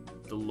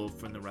the love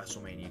from the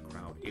WrestleMania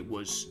crowd.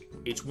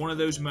 It's one of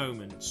those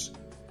moments,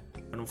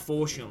 and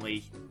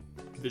unfortunately,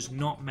 there's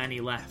not many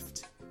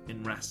left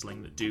in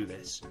wrestling that do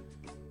this,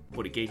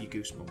 but it gave you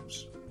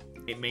goosebumps.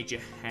 It made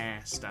your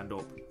hair stand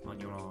up on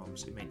your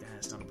arms. It made the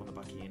hair stand up on the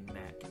back of your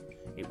neck.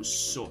 It was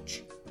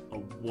such a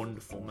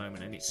wonderful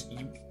moment, and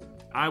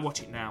I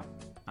watch it now,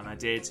 and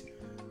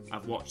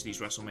I've watched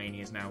these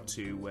WrestleManias now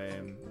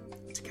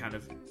to kind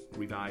of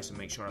revise and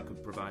make sure I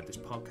could provide this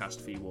podcast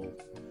for you all,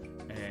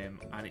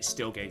 and it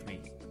still gave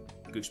me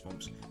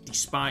goosebumps,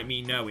 despite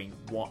me knowing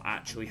what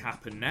actually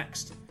happened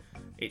next.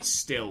 It's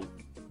still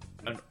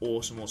an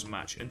awesome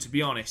match, and to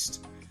be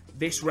honest,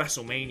 this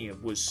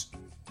WrestleMania was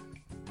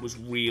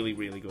really,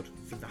 really good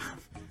for that.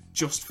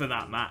 Just for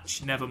that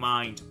match, never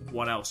mind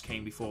what else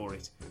came before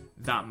it.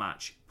 That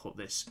match put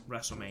this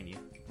WrestleMania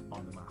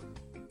on the map.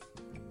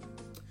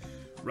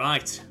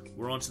 Right,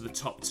 we're on to the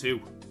top 2.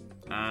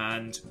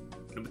 And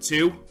number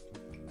 2,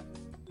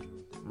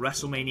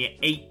 WrestleMania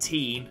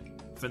 18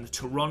 from the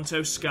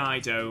Toronto Sky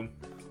Dome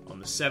on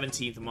the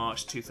 17th of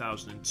March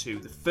 2002.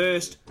 The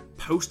first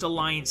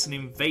post-Alliance and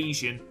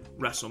Invasion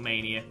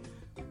WrestleMania.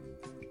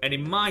 And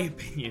in my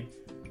opinion,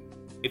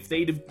 if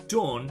they'd have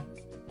done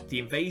the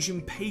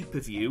Invasion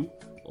pay-per-view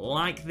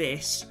like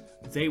this,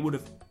 they would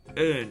have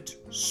earned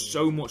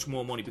so much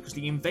more money, because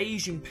the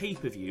Invasion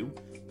pay-per-view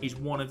is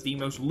one of the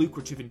most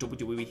lucrative in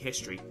WWE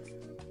history,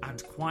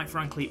 and quite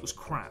frankly, it was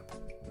crap.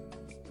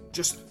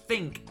 just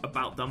think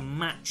about the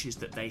matches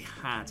that they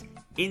had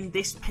in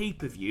this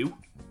pay-per-view,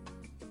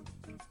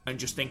 and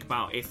just think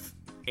about if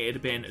it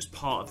had been as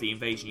part of the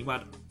invasion. You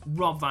had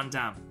Rob Van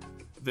Dam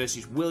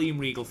versus William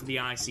Regal for the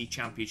IC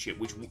Championship,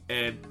 which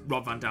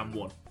Rob Van Dam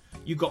won.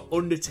 You got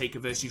Undertaker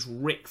versus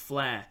Ric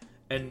Flair,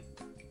 and,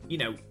 you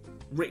know,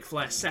 Ric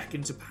Flair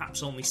second to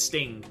perhaps only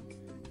Sting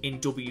in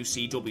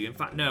WCW. In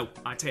fact, no,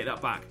 I take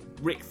that back.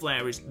 Ric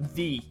Flair is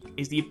the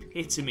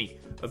epitome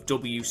of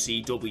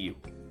WCW.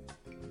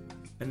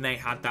 And they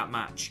had that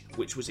match,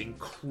 which was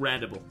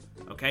incredible.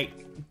 Okay?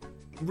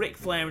 Ric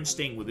Flair and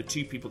Sting were the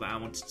two people that I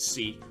wanted to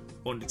see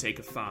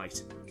Undertaker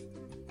fight.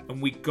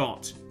 And we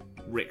got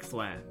Ric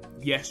Flair.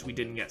 Yes, we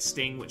didn't get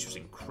Sting, which was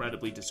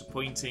incredibly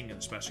disappointing, and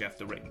especially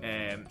after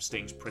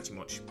Sting's pretty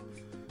much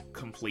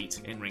complete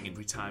in-ring in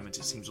retirement.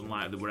 It seems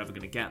unlikely that we're ever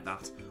going to get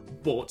that.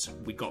 But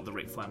we got the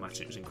Ric Flair match,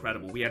 and it was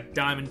incredible. We had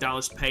Diamond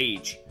Dallas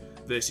Page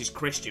versus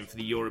Christian for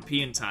the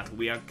European title.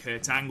 We had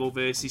Kurt Angle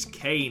versus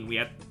Kane. We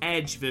had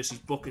Edge versus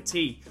Booker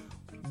T,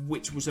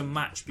 which was a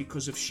match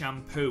because of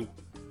shampoo.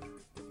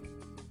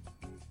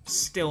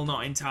 Still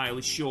not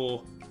entirely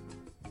sure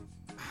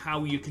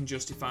how you can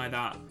justify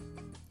that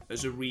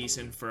as a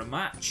reason for a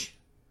match,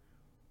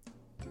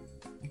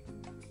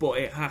 but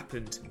it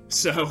happened.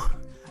 So,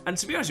 and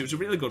to be honest, it was a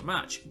really good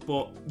match,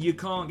 but you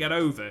can't get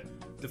over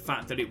the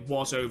fact that it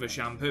was over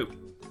shampoo.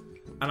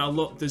 And I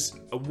look, there's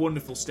a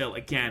wonderful still,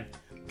 again,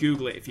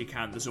 Google it if you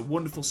can, there's a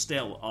wonderful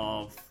still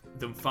of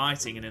them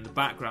fighting, and in the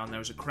background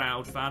there's a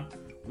crowd fan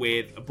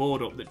with a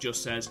board up that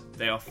just says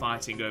they are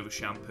fighting over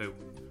shampoo,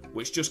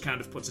 which just kind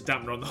of puts a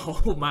dampener on the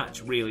whole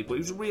match, really. But it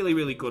was a really,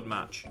 really good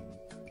match.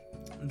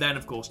 And then,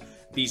 of course,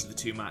 these are the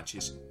two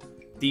matches.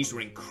 These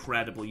were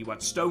incredible. You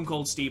had Stone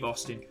Cold Steve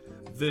Austin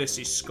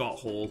versus Scott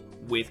Hall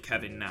with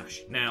Kevin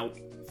Nash. Now,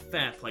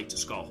 fair play to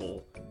Scott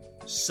Hall.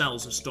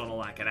 Sells a stunner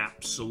like an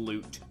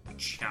absolute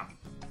champ.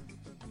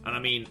 And I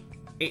mean,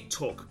 it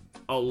took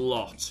a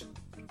lot.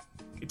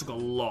 It took a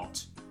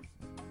lot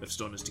of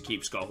stunners to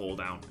keep Scott Hall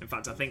down. In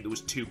fact, I think there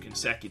was 2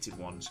 consecutive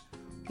ones.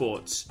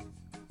 But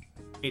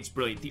it's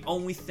brilliant. The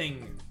only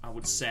thing I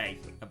would say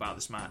about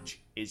this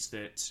match is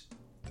that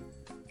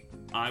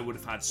I would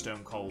have had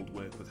Stone Cold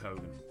work with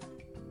Hogan,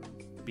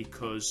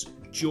 because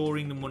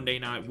during the Monday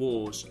Night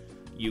Wars,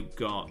 you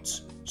got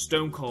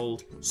Stone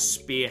Cold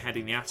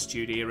spearheading the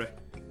Attitude Era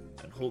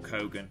and Hulk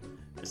Hogan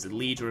as the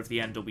leader of the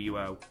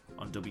NWO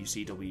on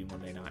WCW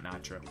Monday Night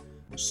Nitro.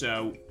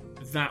 So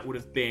that would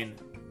have been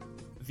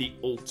the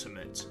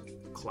ultimate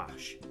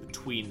clash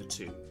between the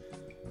two.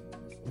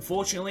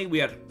 Unfortunately, we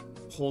had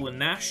Hall and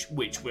Nash,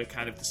 which were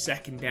kind of the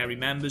secondary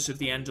members of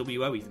the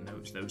NWO, even though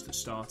it was those that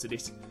started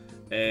it.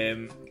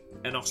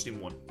 And Austin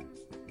won,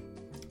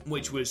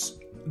 which was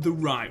the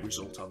right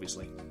result,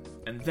 obviously.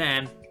 And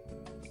then,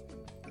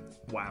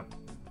 wow,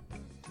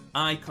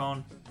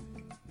 Icon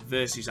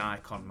versus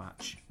Icon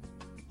match.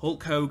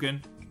 Hulk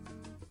Hogan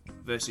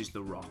versus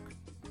The Rock.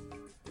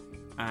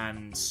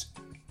 And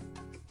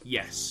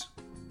yes,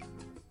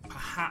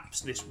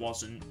 perhaps this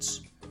wasn't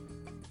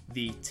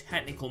the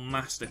technical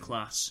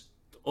masterclass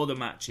other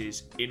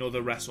matches in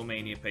other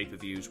WrestleMania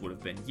pay-per-views would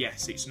have been.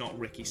 Yes, it's not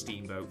Ricky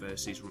Steamboat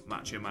versus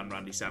Macho Man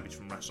Randy Savage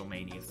from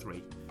WrestleMania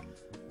 3.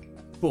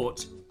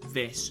 But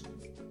this,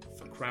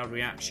 for crowd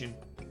reaction,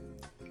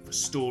 for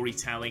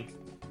storytelling,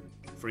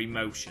 for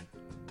emotion,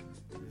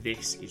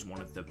 this is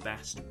one of the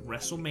best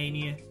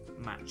WrestleMania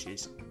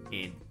matches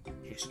in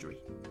history.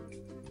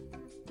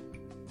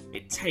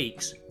 It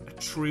takes a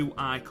true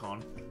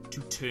icon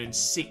to turn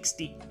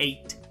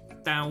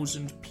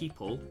 68,000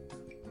 people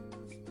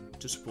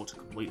to support a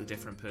completely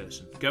different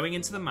person. Going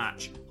into the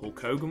match, Hulk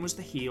Hogan was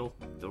the heel,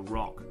 The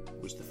Rock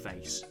was the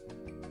face.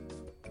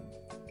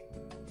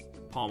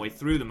 Partway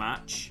through the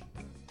match,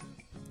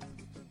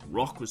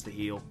 Rock was the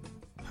heel,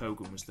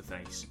 Hogan was the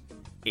face.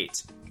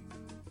 It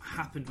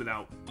happened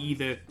without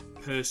either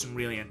person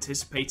really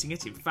anticipating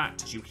it. In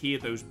fact, as you hear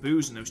those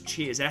boos and those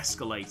cheers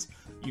escalate,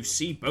 you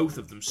see both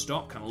of them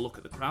stop, kind of look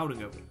at the crowd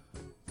and go,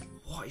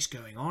 what is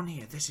going on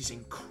here? This is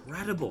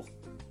incredible.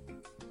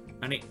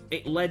 And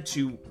it led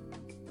to,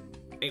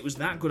 it was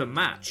that good a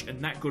match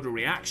and that good a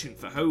reaction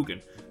for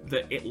Hogan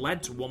that it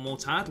led to one more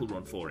title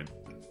run for him.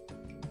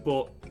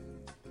 But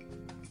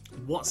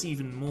what's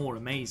even more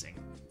amazing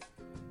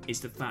is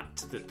the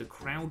fact that the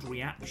crowd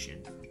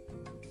reaction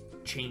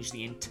changed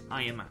the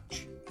entire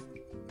match.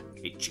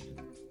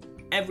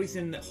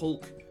 Everything that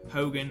Hulk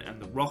Hogan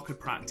and The Rock had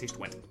practiced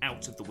went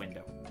out of the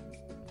window.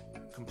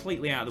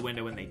 Completely out of the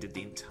window, when they did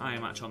the entire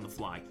match on the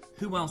fly.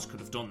 Who else could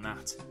have done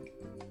that?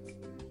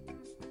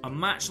 A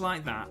match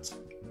like that,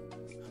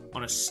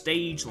 on a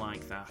stage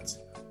like that,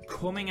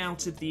 coming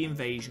out of the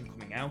invasion,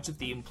 coming out of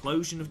the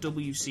implosion of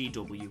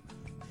WCW,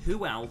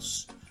 who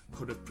else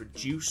could have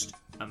produced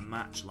a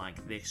match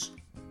like this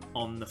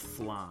on the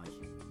fly?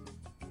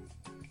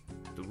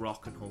 The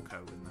Rock and Hulk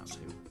Hogan, that's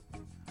who.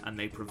 And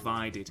they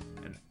provided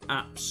an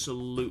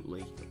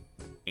absolutely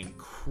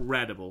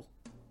incredible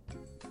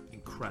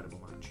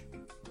match.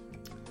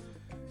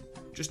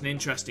 Just an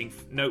interesting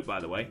note, by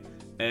the way.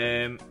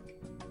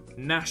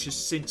 Nash has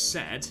since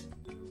said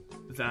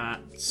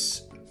that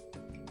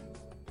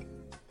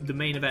the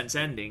main event's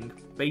ending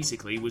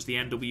basically was the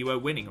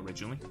NWO winning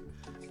originally,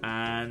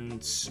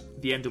 and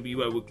the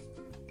NWO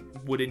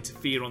would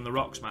interfere on the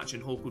Rock's match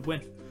and Hulk would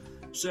win.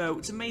 So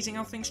it's amazing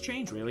how things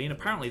change, really, and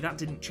apparently that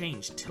didn't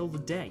change till the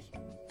day.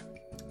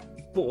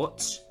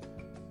 But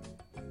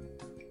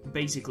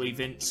basically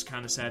Vince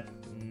kind of said,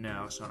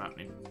 no, it's not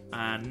happening.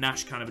 And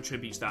Nash kind of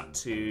attributes that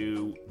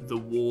to the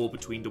war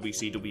between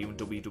WCW and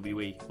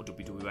WWE, or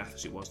WWF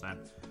as it was then.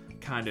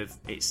 Kind of,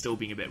 it's still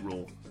being a bit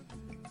raw.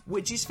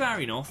 Which is fair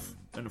enough.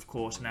 And of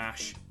course,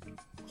 Nash,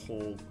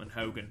 Hall, and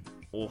Hogan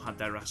all had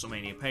their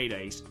WrestleMania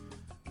paydays.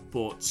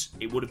 But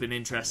it would have been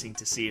interesting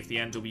to see if the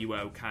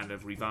NWO kind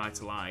of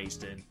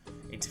revitalised and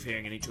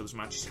interfering in each other's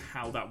matches,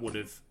 how that would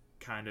have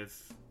kind of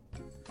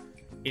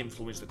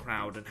influenced the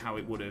crowd and how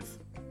it would have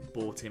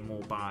brought in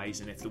more buys,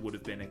 and if there would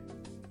have been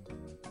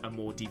a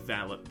more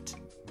developed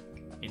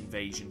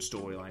invasion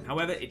storyline.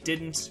 However, it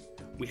didn't.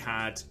 We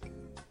had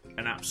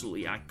an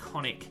absolutely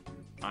iconic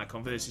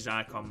icon versus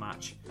icon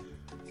match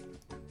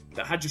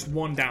that had just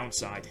one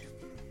downside,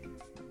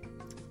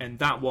 and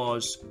that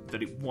was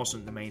that it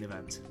wasn't the main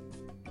event.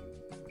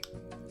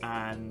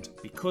 And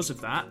because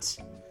of that,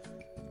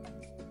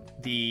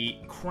 the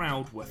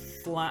crowd were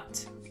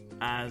flat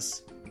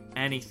as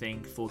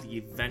anything for the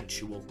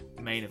eventual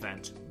main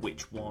event,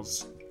 which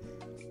was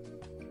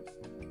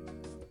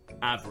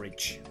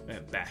average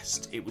at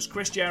best. It was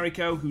Chris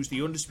Jericho, who's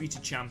the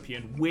undisputed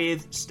champion,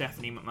 with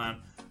Stephanie McMahon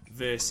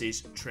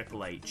versus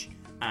Triple H.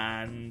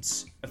 And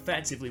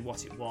effectively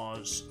what it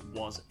was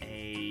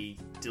a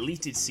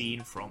deleted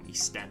scene from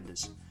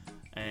EastEnders.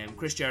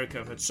 Chris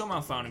Jericho had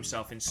somehow found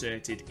himself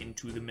inserted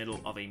into the middle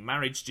of a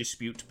marriage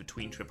dispute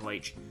between Triple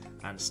H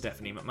and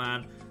Stephanie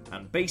McMahon,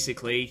 and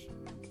basically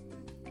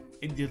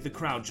the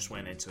crowd just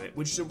went into it,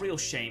 which is a real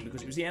shame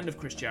because it was the end of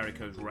Chris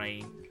Jericho's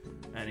reign,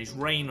 and his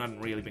reign hadn't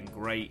really been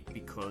great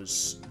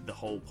because the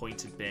whole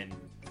point had been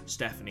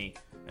Stephanie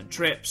and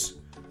Trips,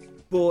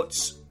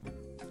 but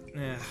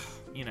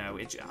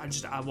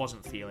I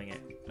wasn't feeling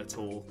it at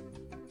all,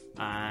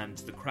 and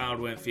the crowd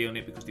weren't feeling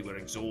it because they were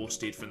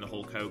exhausted from the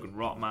Hulk Hogan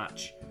Rock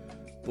match.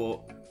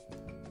 But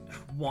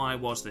why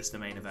was this the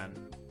main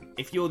event?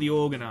 If you're the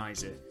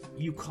organizer,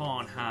 you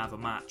can't have a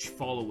match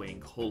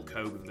following Hulk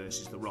Hogan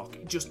versus The Rock.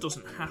 It just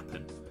doesn't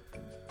happen.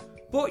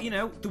 But,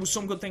 there was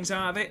some good things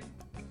out of it.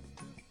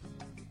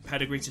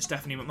 Pedigree to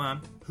Stephanie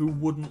McMahon. Who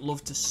wouldn't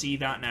love to see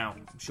that now?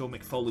 I'm sure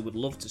Mick Foley would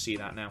love to see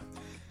that now.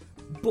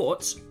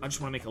 But I just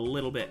want to make a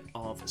little bit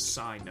of a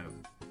side note.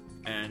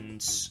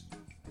 And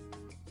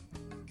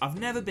I've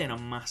never been a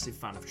massive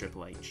fan of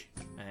Triple H.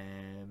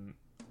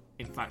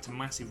 In fact, a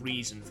massive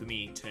reason for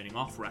me turning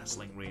off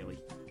wrestling, really,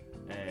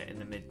 in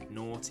the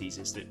mid-noughties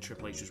is that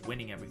Triple H was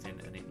winning everything,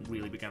 and it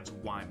really began to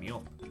wind me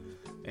up.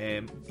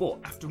 But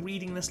after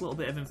reading this little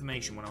bit of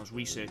information when I was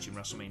researching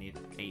WrestleMania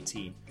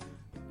 18,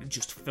 it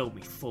just filled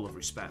me full of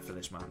respect for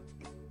this man.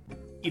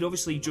 He'd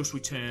obviously just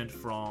returned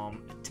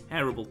from a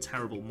terrible,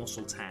 terrible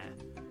muscle tear,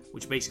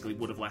 which basically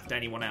would have left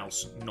anyone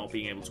else not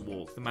being able to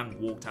walk. The man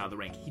walked out of the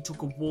ring. He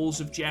took a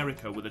Walls of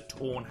Jericho with a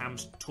torn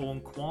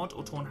quad,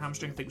 or torn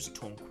hamstring, I think it was a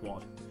torn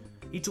quad.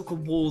 He took a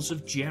Walls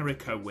of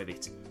Jericho with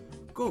it.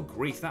 Good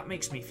grief, that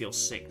makes me feel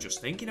sick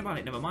just thinking about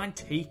it. Never mind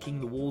taking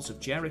the Walls of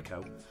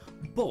Jericho.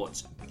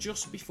 But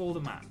just before the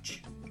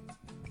match,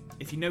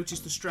 if you notice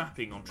the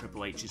strapping on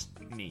Triple H's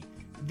knee,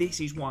 this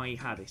is why he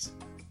had it.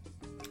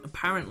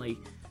 Apparently,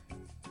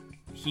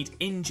 he'd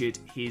injured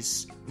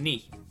his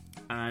knee,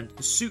 and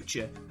the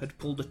suture had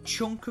pulled a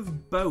chunk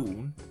of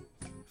bone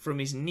from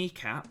his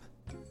kneecap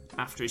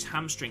after his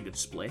hamstring had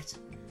split,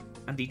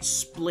 and he'd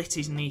split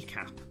his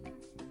kneecap.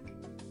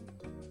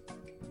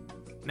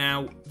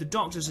 Now, the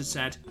doctors had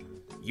said,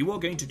 you are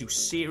going to do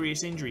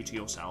serious injury to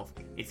yourself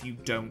if you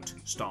don't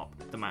stop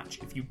the match,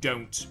 if you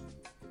don't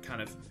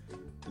kind of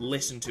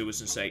listen to us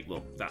and say,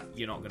 look, that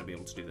you're not going to be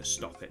able to do this,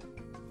 stop it.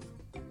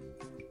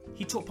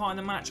 He took part in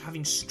the match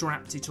having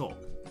strapped it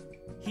up.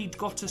 He'd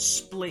got a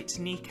split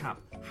kneecap.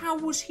 How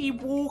was he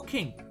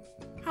walking?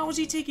 How was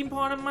he taking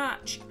part in a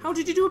match? How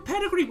did he do a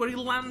pedigree where he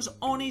lands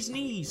on his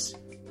knees?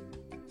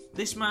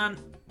 This man,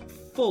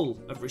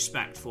 full of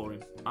respect for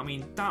him. I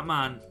mean, that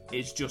man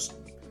is just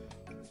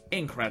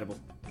incredible.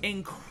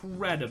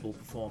 Incredible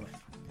performer.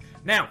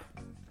 Now,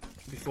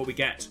 before we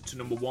get to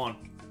number one,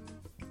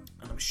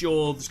 and I'm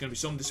sure there's going to be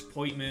some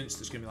disappointments.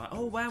 There's going to be like,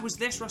 oh, where was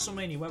this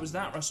WrestleMania? Where was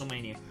that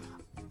WrestleMania?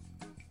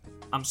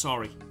 I'm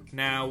sorry.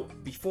 Now,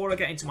 before I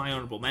get into my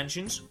honourable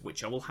mentions,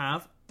 which I will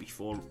have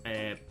before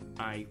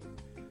I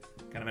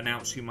kind of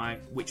announce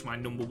which my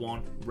number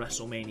one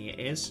WrestleMania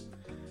is,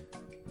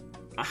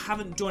 I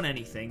haven't done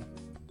anything.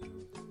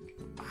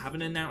 I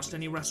haven't announced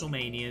any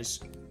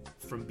WrestleManias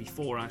from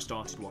before I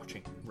started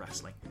watching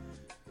wrestling.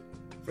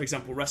 For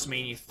example,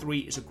 WrestleMania 3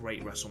 is a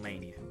great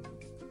WrestleMania.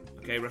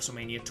 Okay,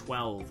 WrestleMania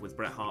 12 with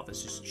Bret Hart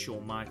versus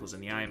Shawn Michaels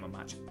in the Iron Man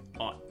match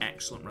are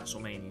excellent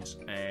WrestleManias.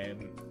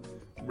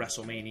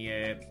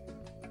 WrestleMania,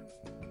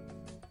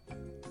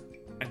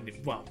 and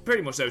well,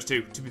 pretty much those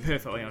two, to be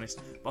perfectly honest.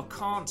 But I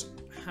can't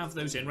have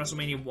those in.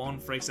 WrestleMania 1,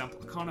 for example,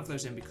 I can't have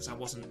those in because I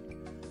wasn't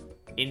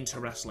into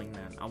wrestling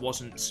then. I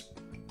wasn't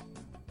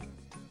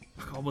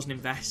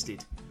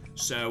invested.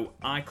 So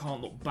I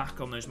can't look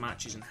back on those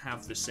matches and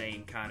have the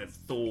same kind of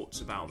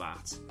thoughts about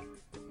that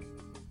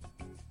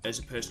as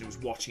a person who was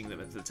watching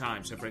them at the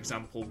time. So, for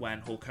example,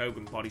 when Hulk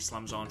Hogan body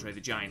slams Andre the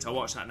Giant, I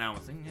watch that now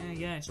and think,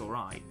 yeah, it's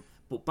alright.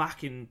 But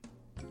back in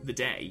the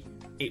day,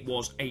 it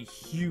was a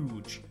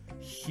huge,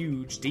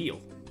 huge deal.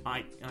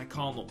 I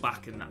can't look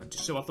back in that.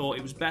 So I thought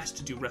it was best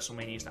to do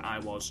WrestleManias that I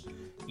was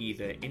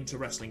either into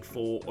wrestling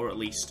for, or at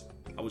least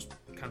I was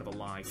kind of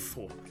alive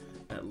for,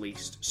 at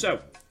least. So,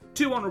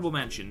 2 honourable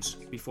mentions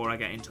before I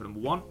get into number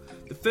 1.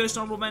 The first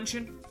honourable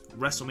mention,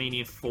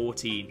 WrestleMania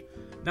 14,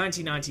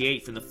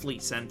 1998 from the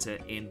Fleet Center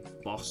in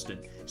Boston.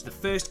 It's the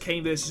first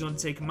Kane vs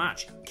Undertaker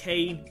match.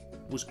 Kane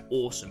was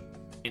awesome.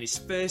 In his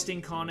first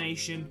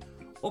incarnation,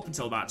 up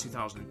until about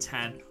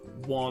 2010,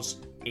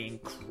 was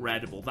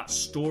incredible. That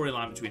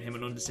storyline between him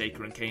and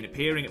Undertaker and Kane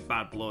appearing at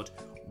Bad Blood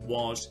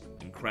was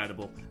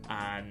incredible,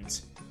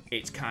 and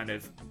it's kind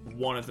of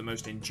one of the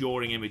most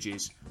enduring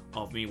images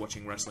of me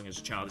watching wrestling as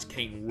a child, is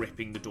Kane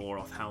ripping the door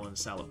off Hell in a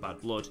Cell at Bad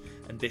Blood,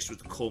 and this was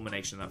the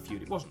culmination of that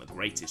feud. It wasn't the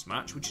greatest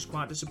match, which is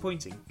quite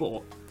disappointing,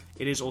 but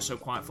it is also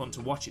quite fun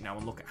to watch it now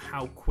and look at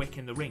how quick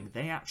in the ring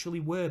they actually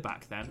were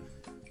back then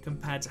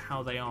compared to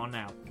how they are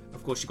now.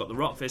 Of course, you've got The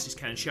Rock versus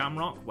Ken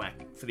Shamrock, where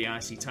for the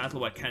IC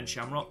title, where Ken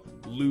Shamrock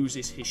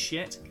loses his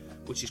shit,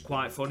 which is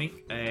quite funny,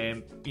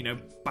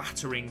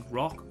 battering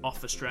Rock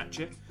off a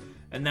stretcher.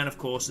 And then, of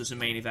course, there's a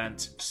main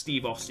event,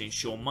 Steve Austin,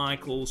 Shawn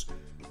Michaels,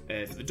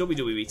 for the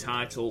WWE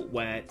title,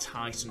 where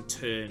Tyson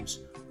turns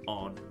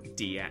on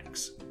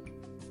DX.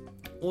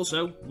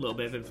 Also, a little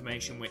bit of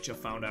information which I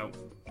found out,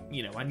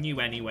 I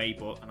knew anyway,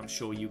 and I'm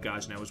sure you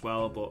guys know as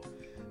well, but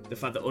the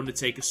fact that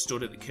Undertaker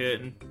stood at the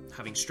curtain,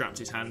 having strapped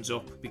his hands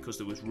up because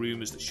there was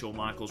rumours that Shawn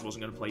Michaels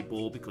wasn't going to play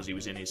ball because he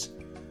was in his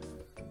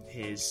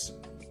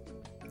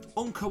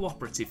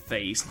uncooperative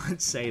phase,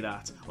 let's say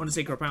that.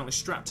 Undertaker apparently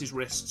strapped his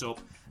wrists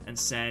up and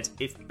said,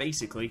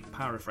 basically,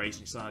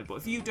 paraphrasing slightly, but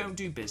if you don't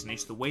do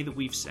business the way that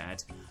we've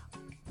said,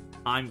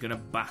 I'm going to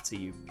batter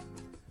you.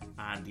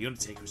 And the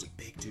Undertaker was a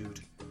big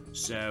dude.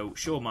 So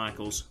Shawn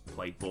Michaels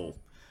played ball,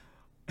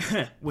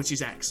 which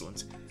is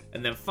excellent.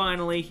 And then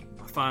finally,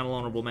 my final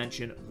honourable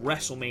mention,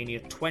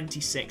 WrestleMania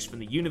 26 from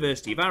the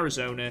University of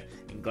Arizona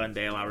in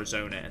Glendale,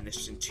 Arizona, and this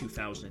was in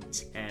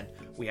 2010.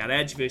 We had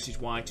Edge versus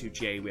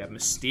Y2J, we had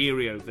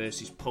Mysterio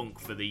versus Punk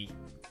for the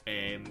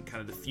kind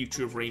of the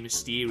future of Rey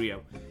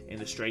Mysterio in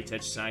the Straight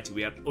Edge Society.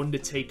 We had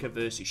Undertaker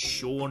versus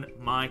Shawn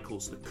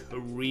Michaels, the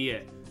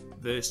career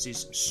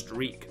versus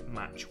streak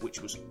match,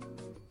 which was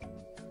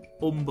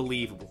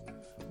unbelievable.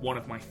 One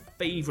of my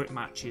favourite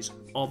matches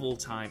of all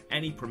time.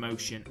 Any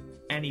promotion,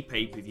 any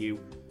pay-per-view,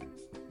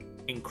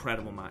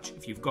 incredible match.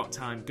 If you've got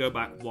time, go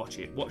back, watch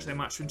it. Watch their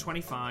match from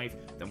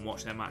 25, then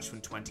watch their match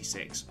from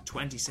 26.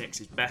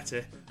 26 is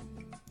better.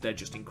 They're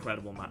just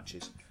incredible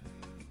matches.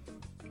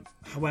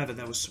 However,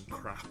 there was some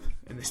crap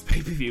in this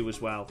pay-per-view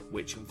as well,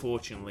 which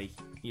unfortunately,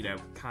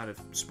 kind of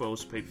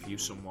spoils the pay-per-view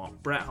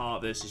somewhat. Bret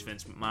Hart versus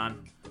Vince McMahon.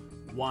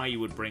 Why you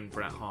would bring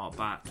Bret Hart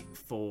back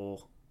for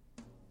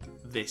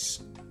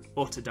this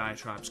utter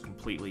diatribes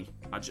completely,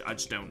 I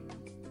just don't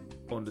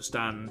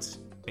understand.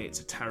 It's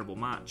a terrible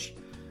match.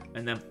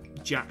 And then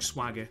Jack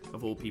Swagger,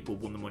 of all people,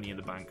 won the Money in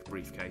the Bank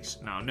briefcase.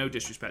 Now, no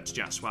disrespect to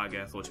Jack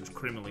Swagger, I thought he was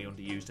criminally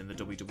underused in the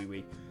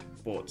WWE,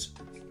 but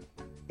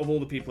of all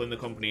the people in the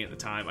company at the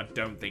time, I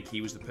don't think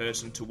he was the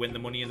person to win the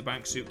Money in the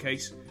Bank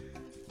suitcase,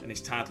 and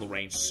his title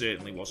reign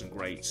certainly wasn't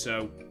great.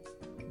 So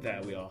there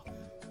we are.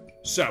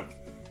 So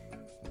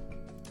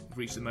we've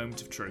reached the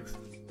moment of truth.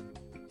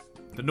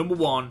 The number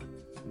 1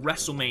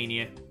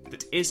 WrestleMania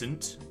that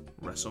isn't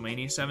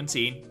WrestleMania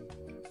 17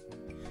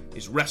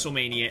 is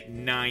WrestleMania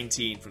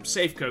 19 from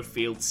Safeco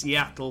Field,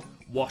 Seattle,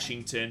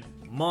 Washington,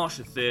 March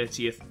the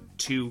 30th,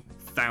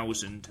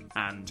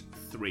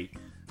 2003.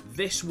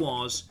 This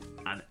was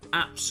an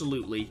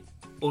absolutely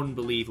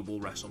unbelievable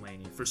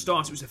WrestleMania. For a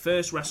start, it was the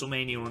first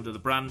WrestleMania under the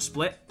brand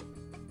split,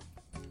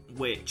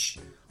 which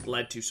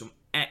led to some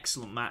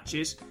excellent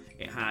matches.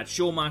 It had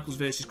Shawn Michaels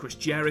versus Chris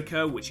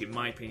Jericho, which in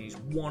my opinion is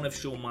one of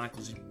Shawn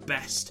Michaels'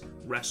 best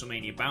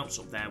WrestleMania bouts,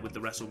 up there with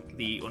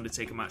the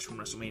Undertaker match from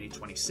WrestleMania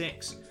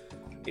 26.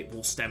 It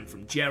all stemmed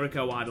from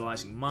Jericho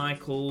idolising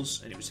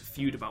Michaels, and it was a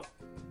feud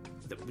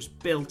that was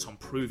built on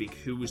proving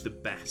who was the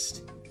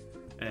best.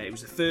 It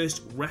was the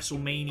first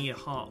WrestleMania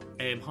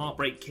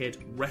Heartbreak Kid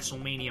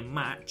WrestleMania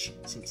match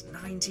since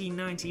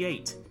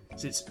 1998,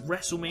 since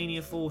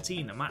WrestleMania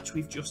 14, the match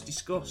we've just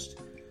discussed.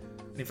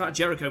 In fact,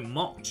 Jericho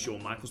mocked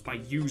Shawn Michaels by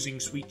using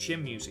Sweet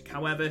Chin music.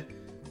 However,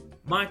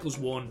 Michaels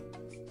won,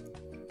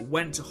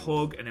 went to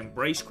hug and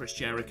embrace Chris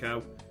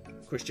Jericho.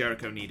 Chris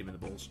Jericho kneed him in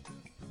the balls.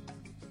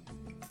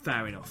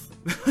 Fair enough.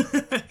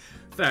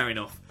 Fair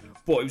enough.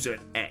 But it was an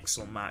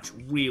excellent match,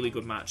 really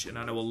good match, and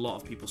I know a lot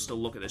of people still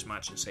look at this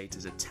match and say it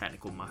is a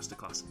technical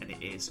masterclass, and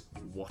it is.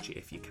 Watch it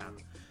if you can.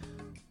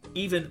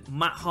 Even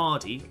Matt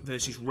Hardy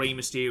versus Rey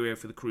Mysterio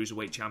for the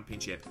Cruiserweight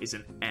Championship is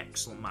an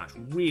excellent match.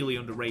 Really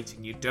underrated.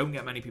 You don't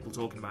get many people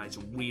talking about it. It's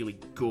a really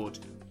good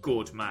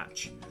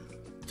match.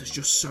 there's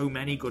just so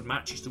many good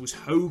matches. There was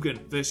Hogan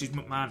versus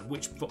McMahon,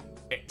 which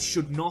it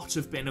should not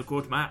have been a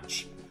good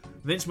match.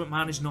 Vince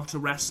McMahon is not a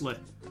wrestler.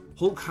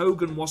 Hulk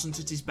Hogan wasn't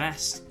at his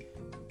best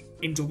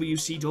in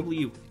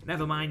WCW,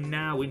 never mind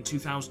now in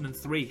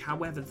 2003.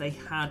 However, they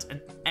had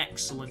an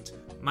excellent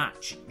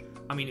match.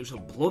 I mean, it was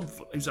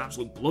an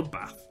absolute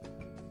bloodbath.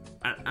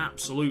 An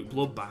absolute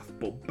bloodbath,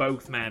 but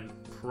both men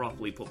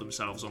properly put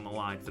themselves on the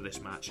line for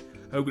this match.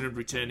 Hogan had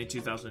returned in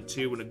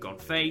 2002 and had gone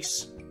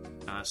face,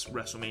 as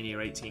WrestleMania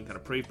 18 kind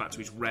of proved, back to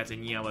his red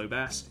and yellow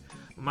best.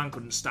 McMahon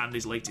couldn't stand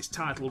his latest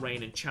title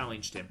reign and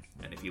challenged him,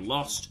 and if he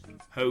lost,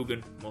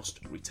 Hogan must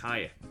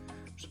retire.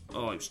 It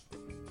was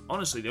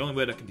honestly the only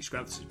word I can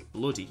describe this is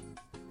bloody.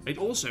 It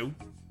also,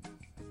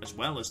 as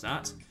well as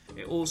that,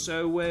 it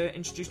also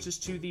introduced us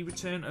to the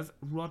return of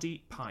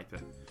Roddy Piper,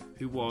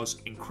 who was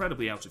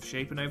incredibly out of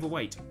shape and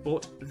overweight,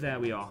 but there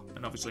we are,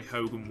 and obviously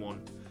Hogan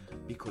won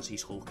because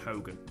he's Hulk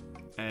Hogan.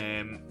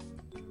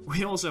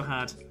 We also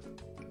had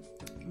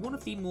one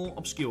of the more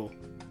obscure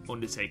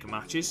Undertaker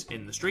matches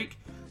in the streak.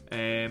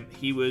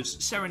 He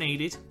was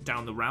serenaded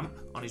down the ramp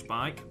on his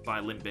bike by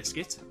Limp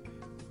Bizkit,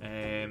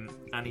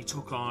 and he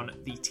took on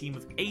the team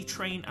of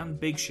A-Train and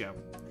Big Show.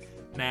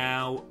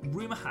 Now,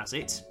 rumour has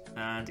it,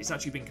 and it's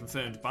actually been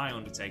confirmed by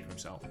Undertaker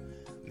himself,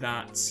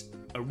 that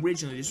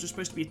originally this was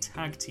supposed to be a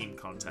tag team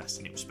contest,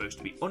 and it was supposed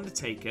to be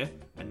Undertaker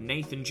and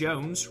Nathan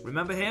Jones,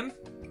 remember him?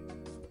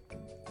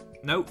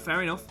 No,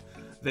 fair enough,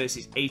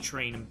 versus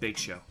A-Train and Big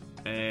Show.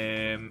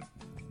 And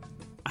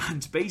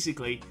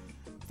basically,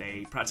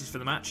 they practiced for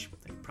the match,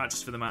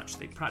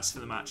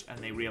 and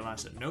they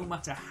realised that no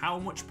matter how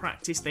much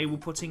practice they were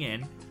putting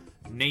in,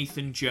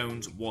 Nathan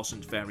Jones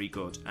wasn't very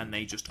good, and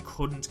they just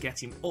couldn't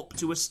get him up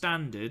to a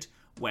standard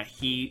where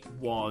he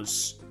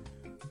was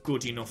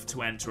good enough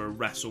to enter a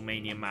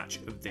WrestleMania match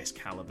of this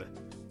calibre,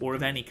 or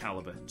of any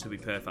calibre, to be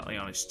perfectly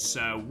honest.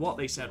 So what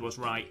they said was,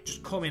 right,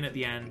 just come in at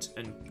the end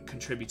and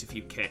contribute a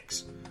few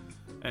kicks,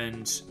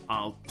 and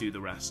I'll do the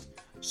rest.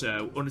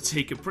 So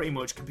Undertaker pretty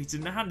much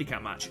competed in a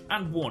handicap match,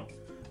 and won.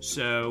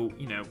 So,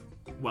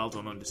 well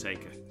done,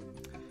 Undertaker.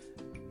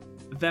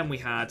 Then we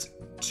had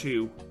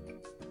two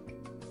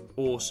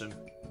awesome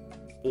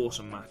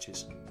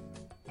matches.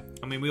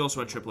 I mean, we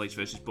also had Triple H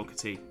versus Booker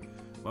T,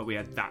 where we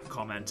had that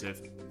comment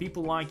of,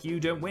 people like you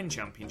don't win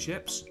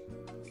championships.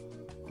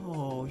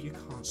 Oh, you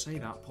can't say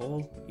that,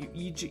 Paul.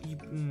 You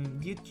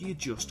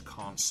just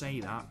can't say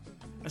that.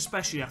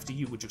 Especially after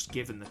you were just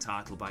given the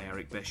title by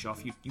Eric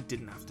Bischoff. You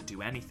didn't have to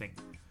do anything.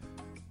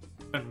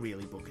 And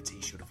really, Booker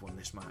T should have won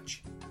this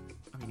match.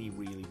 I mean, he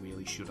really,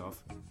 really should have.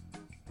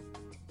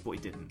 But he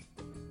didn't.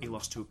 He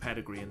lost to a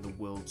pedigree and the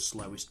world's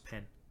slowest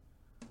pin.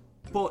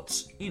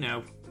 But,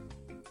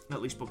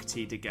 at least Booker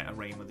T did get a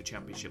reign with the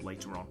championship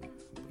later on.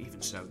 But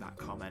even so, that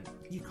comment,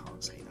 you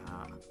can't say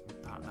that.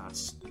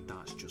 That's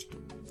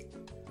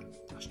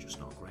just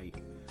not great.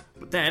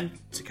 But then,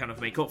 to kind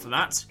of make up for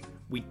that,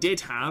 we did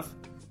have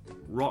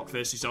Rock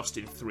versus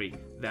Austin 3,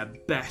 their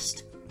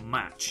best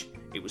match.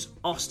 It was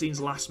Austin's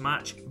last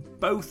match.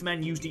 Both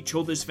men used each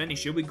other's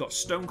finisher. We got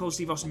Stone Cold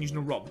Steve Austin using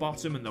a rock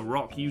bottom and The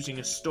Rock using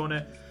a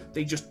stunner.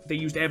 They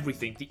used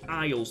everything. The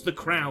aisles, the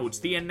crowds,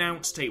 the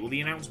announce table,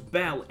 the announce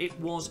bell. It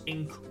was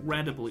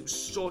incredible. It was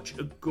such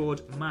a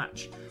good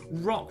match.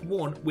 Rock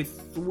won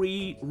with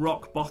 3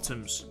 rock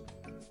bottoms.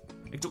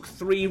 It took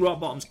 3 rock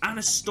bottoms and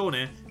a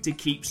stunner to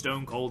keep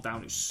Stone Cold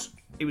down.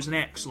 It was an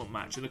excellent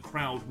match, and the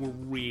crowd were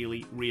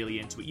really, really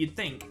into it. You'd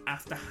think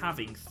after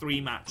having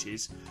 3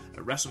 matches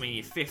at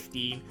WrestleMania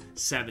 15,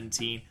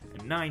 17,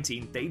 and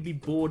 19, they'd be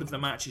bored of the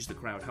matches, the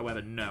crowd.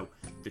 However, no.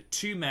 The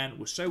 2 men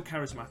were so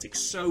charismatic,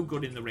 so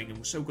good in the ring, and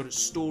were so good at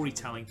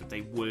storytelling that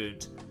they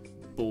weren't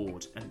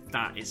bored. And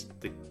that is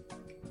the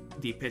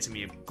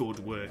epitome of good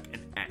work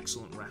and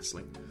excellent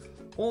wrestling.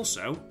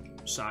 Also,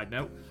 side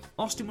note,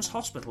 Austin was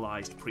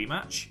hospitalised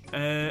pre-match,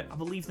 I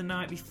believe the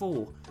night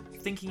before,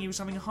 thinking he was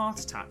having a heart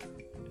attack.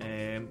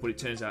 But it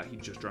turns out he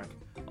just drank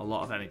a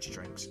lot of energy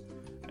drinks.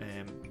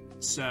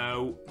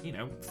 So,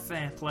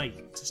 fair play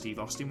to Steve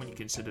Austin when you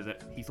consider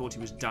that he thought he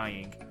was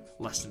dying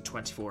less than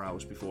 24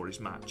 hours before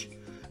his match.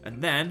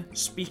 And then,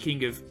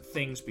 speaking of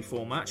things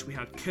before match, we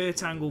had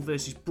Kurt Angle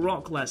versus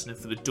Brock Lesnar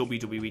for the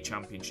WWE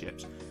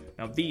Championships.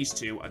 Now, these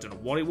two, I don't know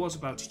what it was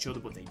about each other,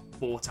 but they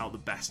brought out the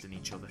best in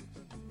each other.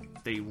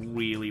 They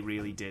really,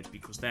 really did,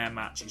 because their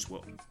matches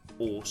were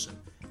awesome.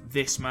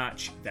 This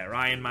match, their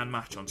Iron Man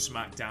match on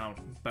SmackDown,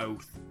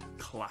 both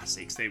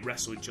classics. They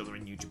wrestle each other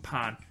in New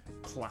Japan,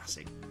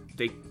 classic.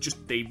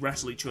 They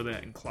wrestle each other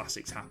and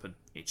classics happen.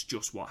 It's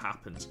just what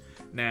happens.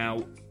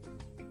 Now,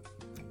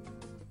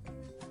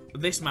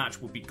 this match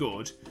would be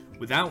good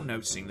without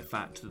noticing the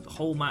fact that the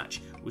whole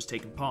match was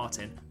taken part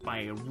in by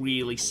a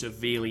really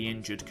severely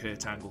injured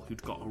Kurt Angle,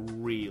 who'd got a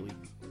really,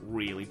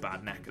 really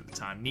bad neck at the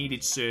time,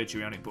 needed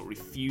surgery on it, but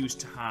refused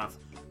to have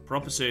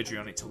proper surgery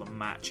on it till the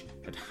match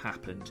had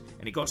happened.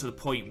 And it got to the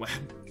point where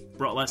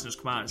Brock Lesnar's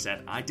come out and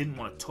said, I didn't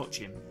want to touch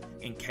him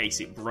in case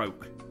it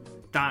broke.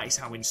 That is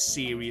how in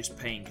serious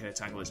pain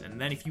Kurt Angle is.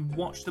 And then if you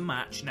watch the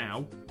match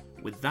now,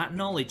 with that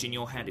knowledge in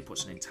your head, it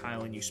puts an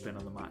entirely new spin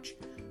on the match.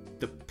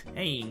 the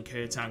pain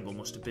Kurt Angle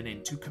must have been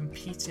in to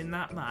compete in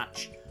that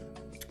match,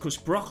 because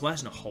Brock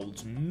Lesnar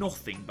holds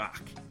nothing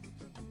back.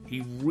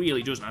 He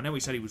really doesn't. I know he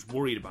said he was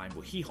worried about him,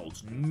 but he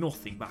holds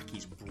nothing back.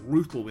 He's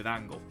brutal with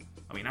Angle.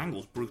 I mean,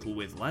 Angle's brutal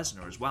with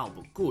Lesnar as well,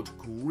 but good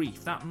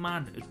grief, that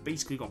man had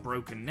basically got a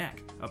broken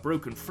neck. A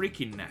broken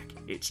freaking neck.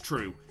 It's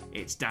true.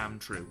 It's damn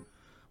true.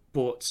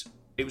 But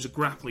it was a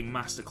grappling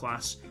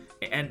masterclass,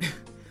 and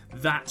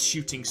that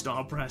shooting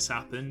star press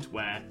happened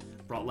where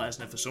Brock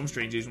Lesnar, for some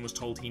strange reason, was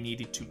told he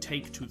needed to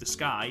take to the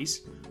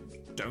skies.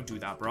 Don't do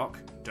that, Brock.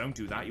 Don't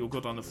do that. You're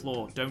good on the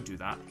floor. Don't do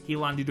that. He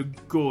landed a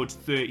good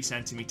 30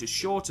 centimetres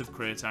short of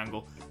Kurt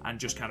Angle and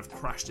just kind of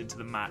crashed into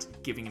the mat,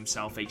 giving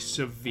himself a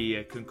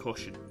severe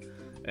concussion.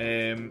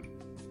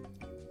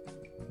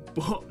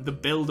 But the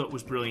build-up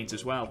was brilliant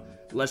as well.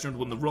 Lesnar had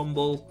won the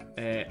Rumble.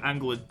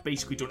 Angle had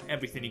basically done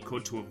everything he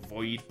could to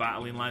avoid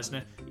battling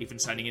Lesnar, even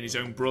sending in his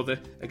own brother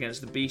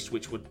against the Beast,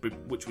 which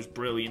was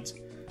brilliant.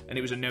 And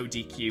it was a no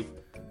DQ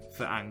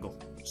for Angle.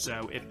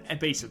 So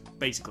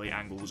basically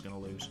Angle was going to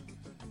lose.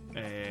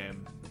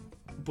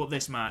 But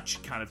this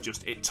match kind of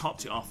it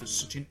topped it off as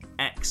such an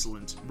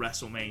excellent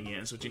WrestleMania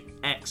and such an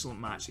excellent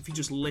match. If you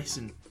just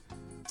listen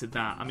to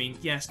that, I mean,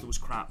 yes, there was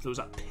crap. There was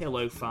that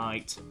pillow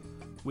fight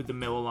with the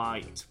Miller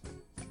Lite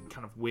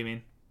kind of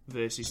women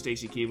versus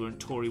Stacey Keibler and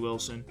Tori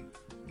Wilson,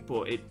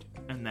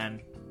 and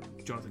then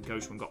Jonathan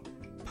Coachman got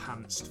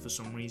pantsed for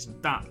some reason.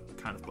 That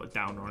kind of put a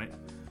downer on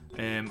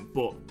it.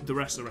 But the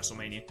rest of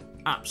WrestleMania,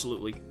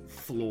 absolutely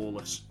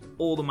flawless.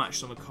 All the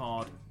matches on the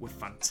card were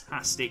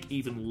fantastic.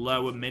 Even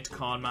lower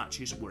mid-card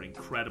matches were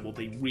incredible.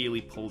 They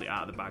really pulled it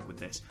out of the bag with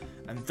this.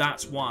 And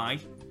that's why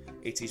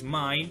it is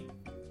mine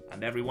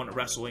and everyone at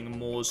Wrestling and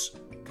More's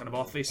kind of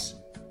office.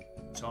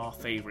 It's our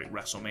favourite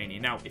WrestleMania.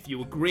 Now, if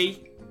you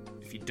agree,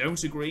 if you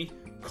don't agree,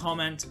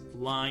 comment,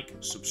 like,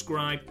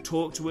 subscribe,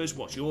 talk to us.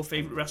 What's your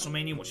favourite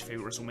WrestleMania? What's your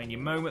favourite WrestleMania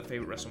moment?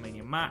 Favourite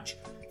WrestleMania match?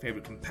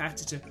 Favourite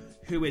competitor?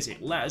 Who is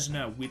it? Let us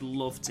know. We'd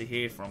love to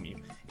hear from you.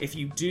 If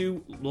you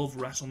do love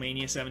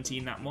WrestleMania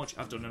 17 that much,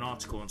 I've done an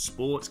article on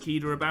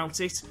Sportskeeda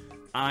about it.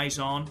 Eyes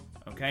on.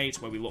 Okay,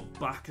 it's where we look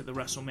back at the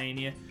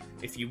WrestleMania.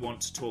 If you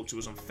want to talk to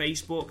us on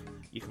Facebook,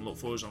 you can look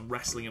for us on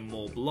Wrestling and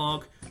More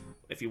blog.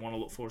 If you want to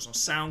look for us on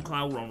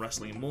SoundCloud, we're on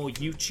Wrestling and More.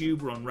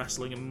 YouTube, we're on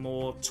Wrestling and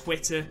More.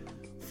 Twitter,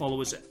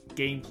 follow us at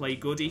Gameplay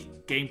Goody,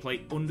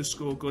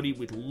 Gameplay_Goody.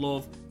 We'd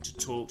love to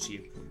talk to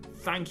you.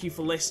 Thank you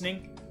for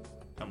listening,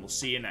 and we'll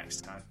see you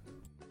next time.